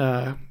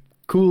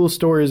cool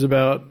stories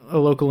about a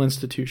local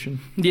institution.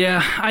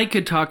 Yeah, I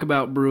could talk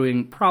about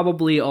brewing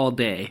probably all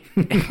day.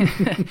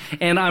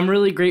 And I'm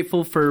really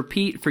grateful for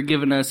Pete for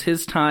giving us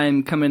his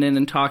time, coming in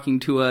and talking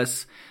to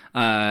us.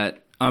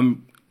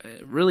 I'm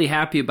really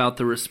happy about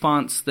the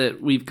response that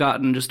we've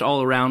gotten just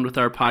all around with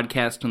our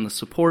podcast and the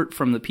support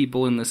from the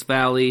people in this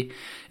valley,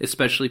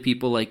 especially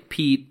people like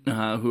Pete,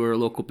 who are a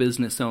local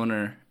business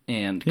owner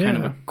and kind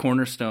of a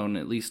cornerstone,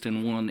 at least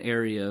in one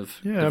area of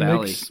the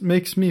valley.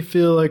 Makes me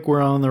feel like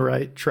we're on the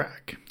right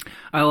track.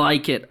 I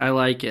like it.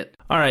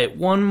 All right,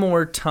 one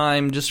more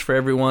time just for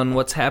everyone,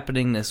 what's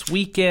happening this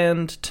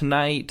weekend.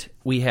 Tonight,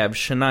 we have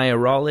Shania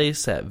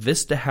Rawlace at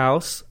Vista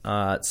House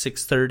at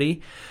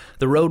 6:30.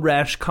 The Road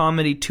Rash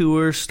Comedy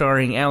Tour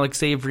starring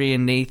Alex Avery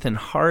and Nathan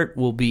Hart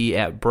will be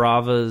at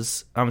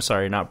Brava's. I'm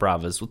sorry, not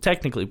Brava's. Well,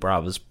 technically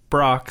Brava's.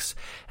 Brock's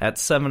at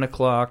 7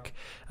 o'clock.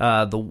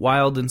 The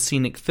Wild and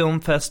Scenic Film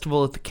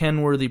Festival at the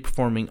Kenworthy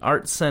Performing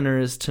Arts Center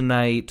is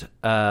tonight.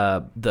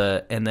 And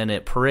then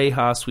at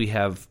Parejas we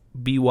have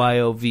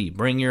BYOV,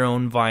 Bring Your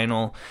Own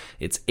Vinyl.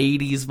 It's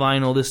 80s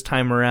vinyl this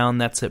time around.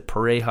 That's at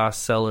Parejas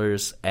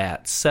Cellars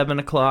at 7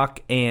 o'clock.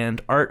 And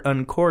Art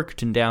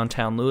Uncorked in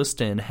downtown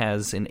Lewiston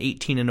has an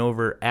 18 and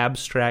over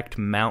Abstract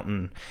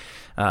Mountain.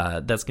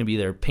 That's going to be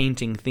their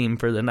painting theme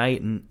for the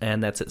night,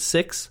 and that's at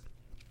 6.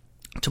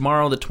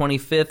 Tomorrow, the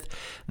 25th,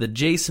 the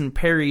Jason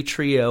Perry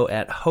Trio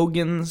at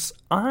Hogan's.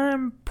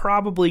 I'm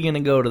probably going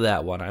to go to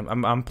that one.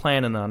 I'm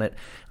planning on it.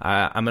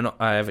 I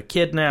have a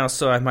kid now,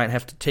 so I might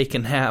have to take a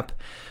nap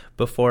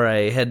before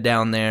I head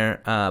down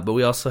there. But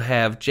we also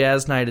have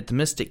Jazz Night at the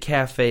Mystic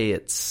Cafe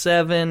at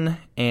 7,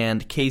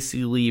 and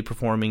Casey Lee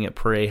performing at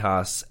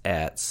Parejas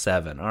at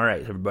 7. All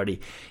right,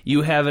 everybody.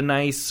 You have a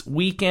nice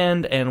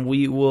weekend, and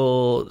we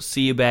will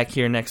see you back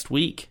here next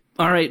week.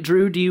 All right,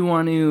 Drew, do you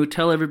want to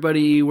tell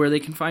everybody where they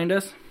can find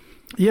us?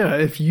 Yeah,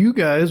 if you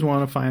guys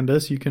want to find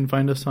us, you can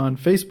find us on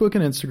Facebook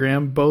and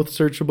Instagram, both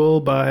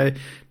searchable by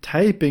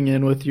typing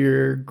in with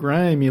your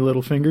grimy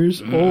little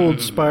fingers, Old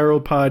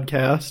Spiral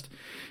Podcast.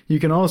 You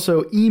can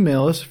also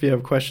email us if you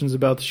have questions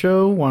about the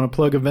show, want to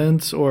plug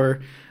events, or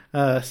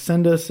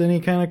send us any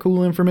kind of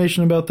cool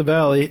information about the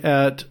Valley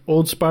at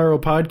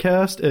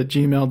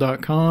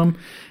oldspiralpodcast@gmail.com.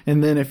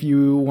 And then if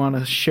you want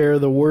to share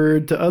the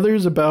word to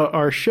others about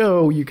our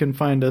show, you can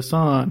find us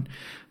on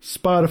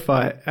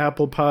Spotify,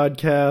 Apple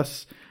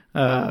Podcasts,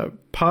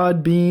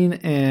 Podbean,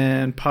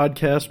 and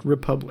Podcast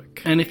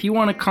Republic. And if you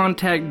want to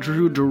contact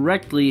Drew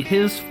directly,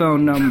 his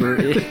phone number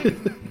is...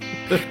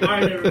 All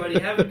right, everybody.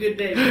 Have a good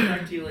day. We'll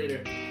talk to you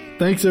later.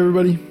 Thanks,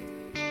 everybody.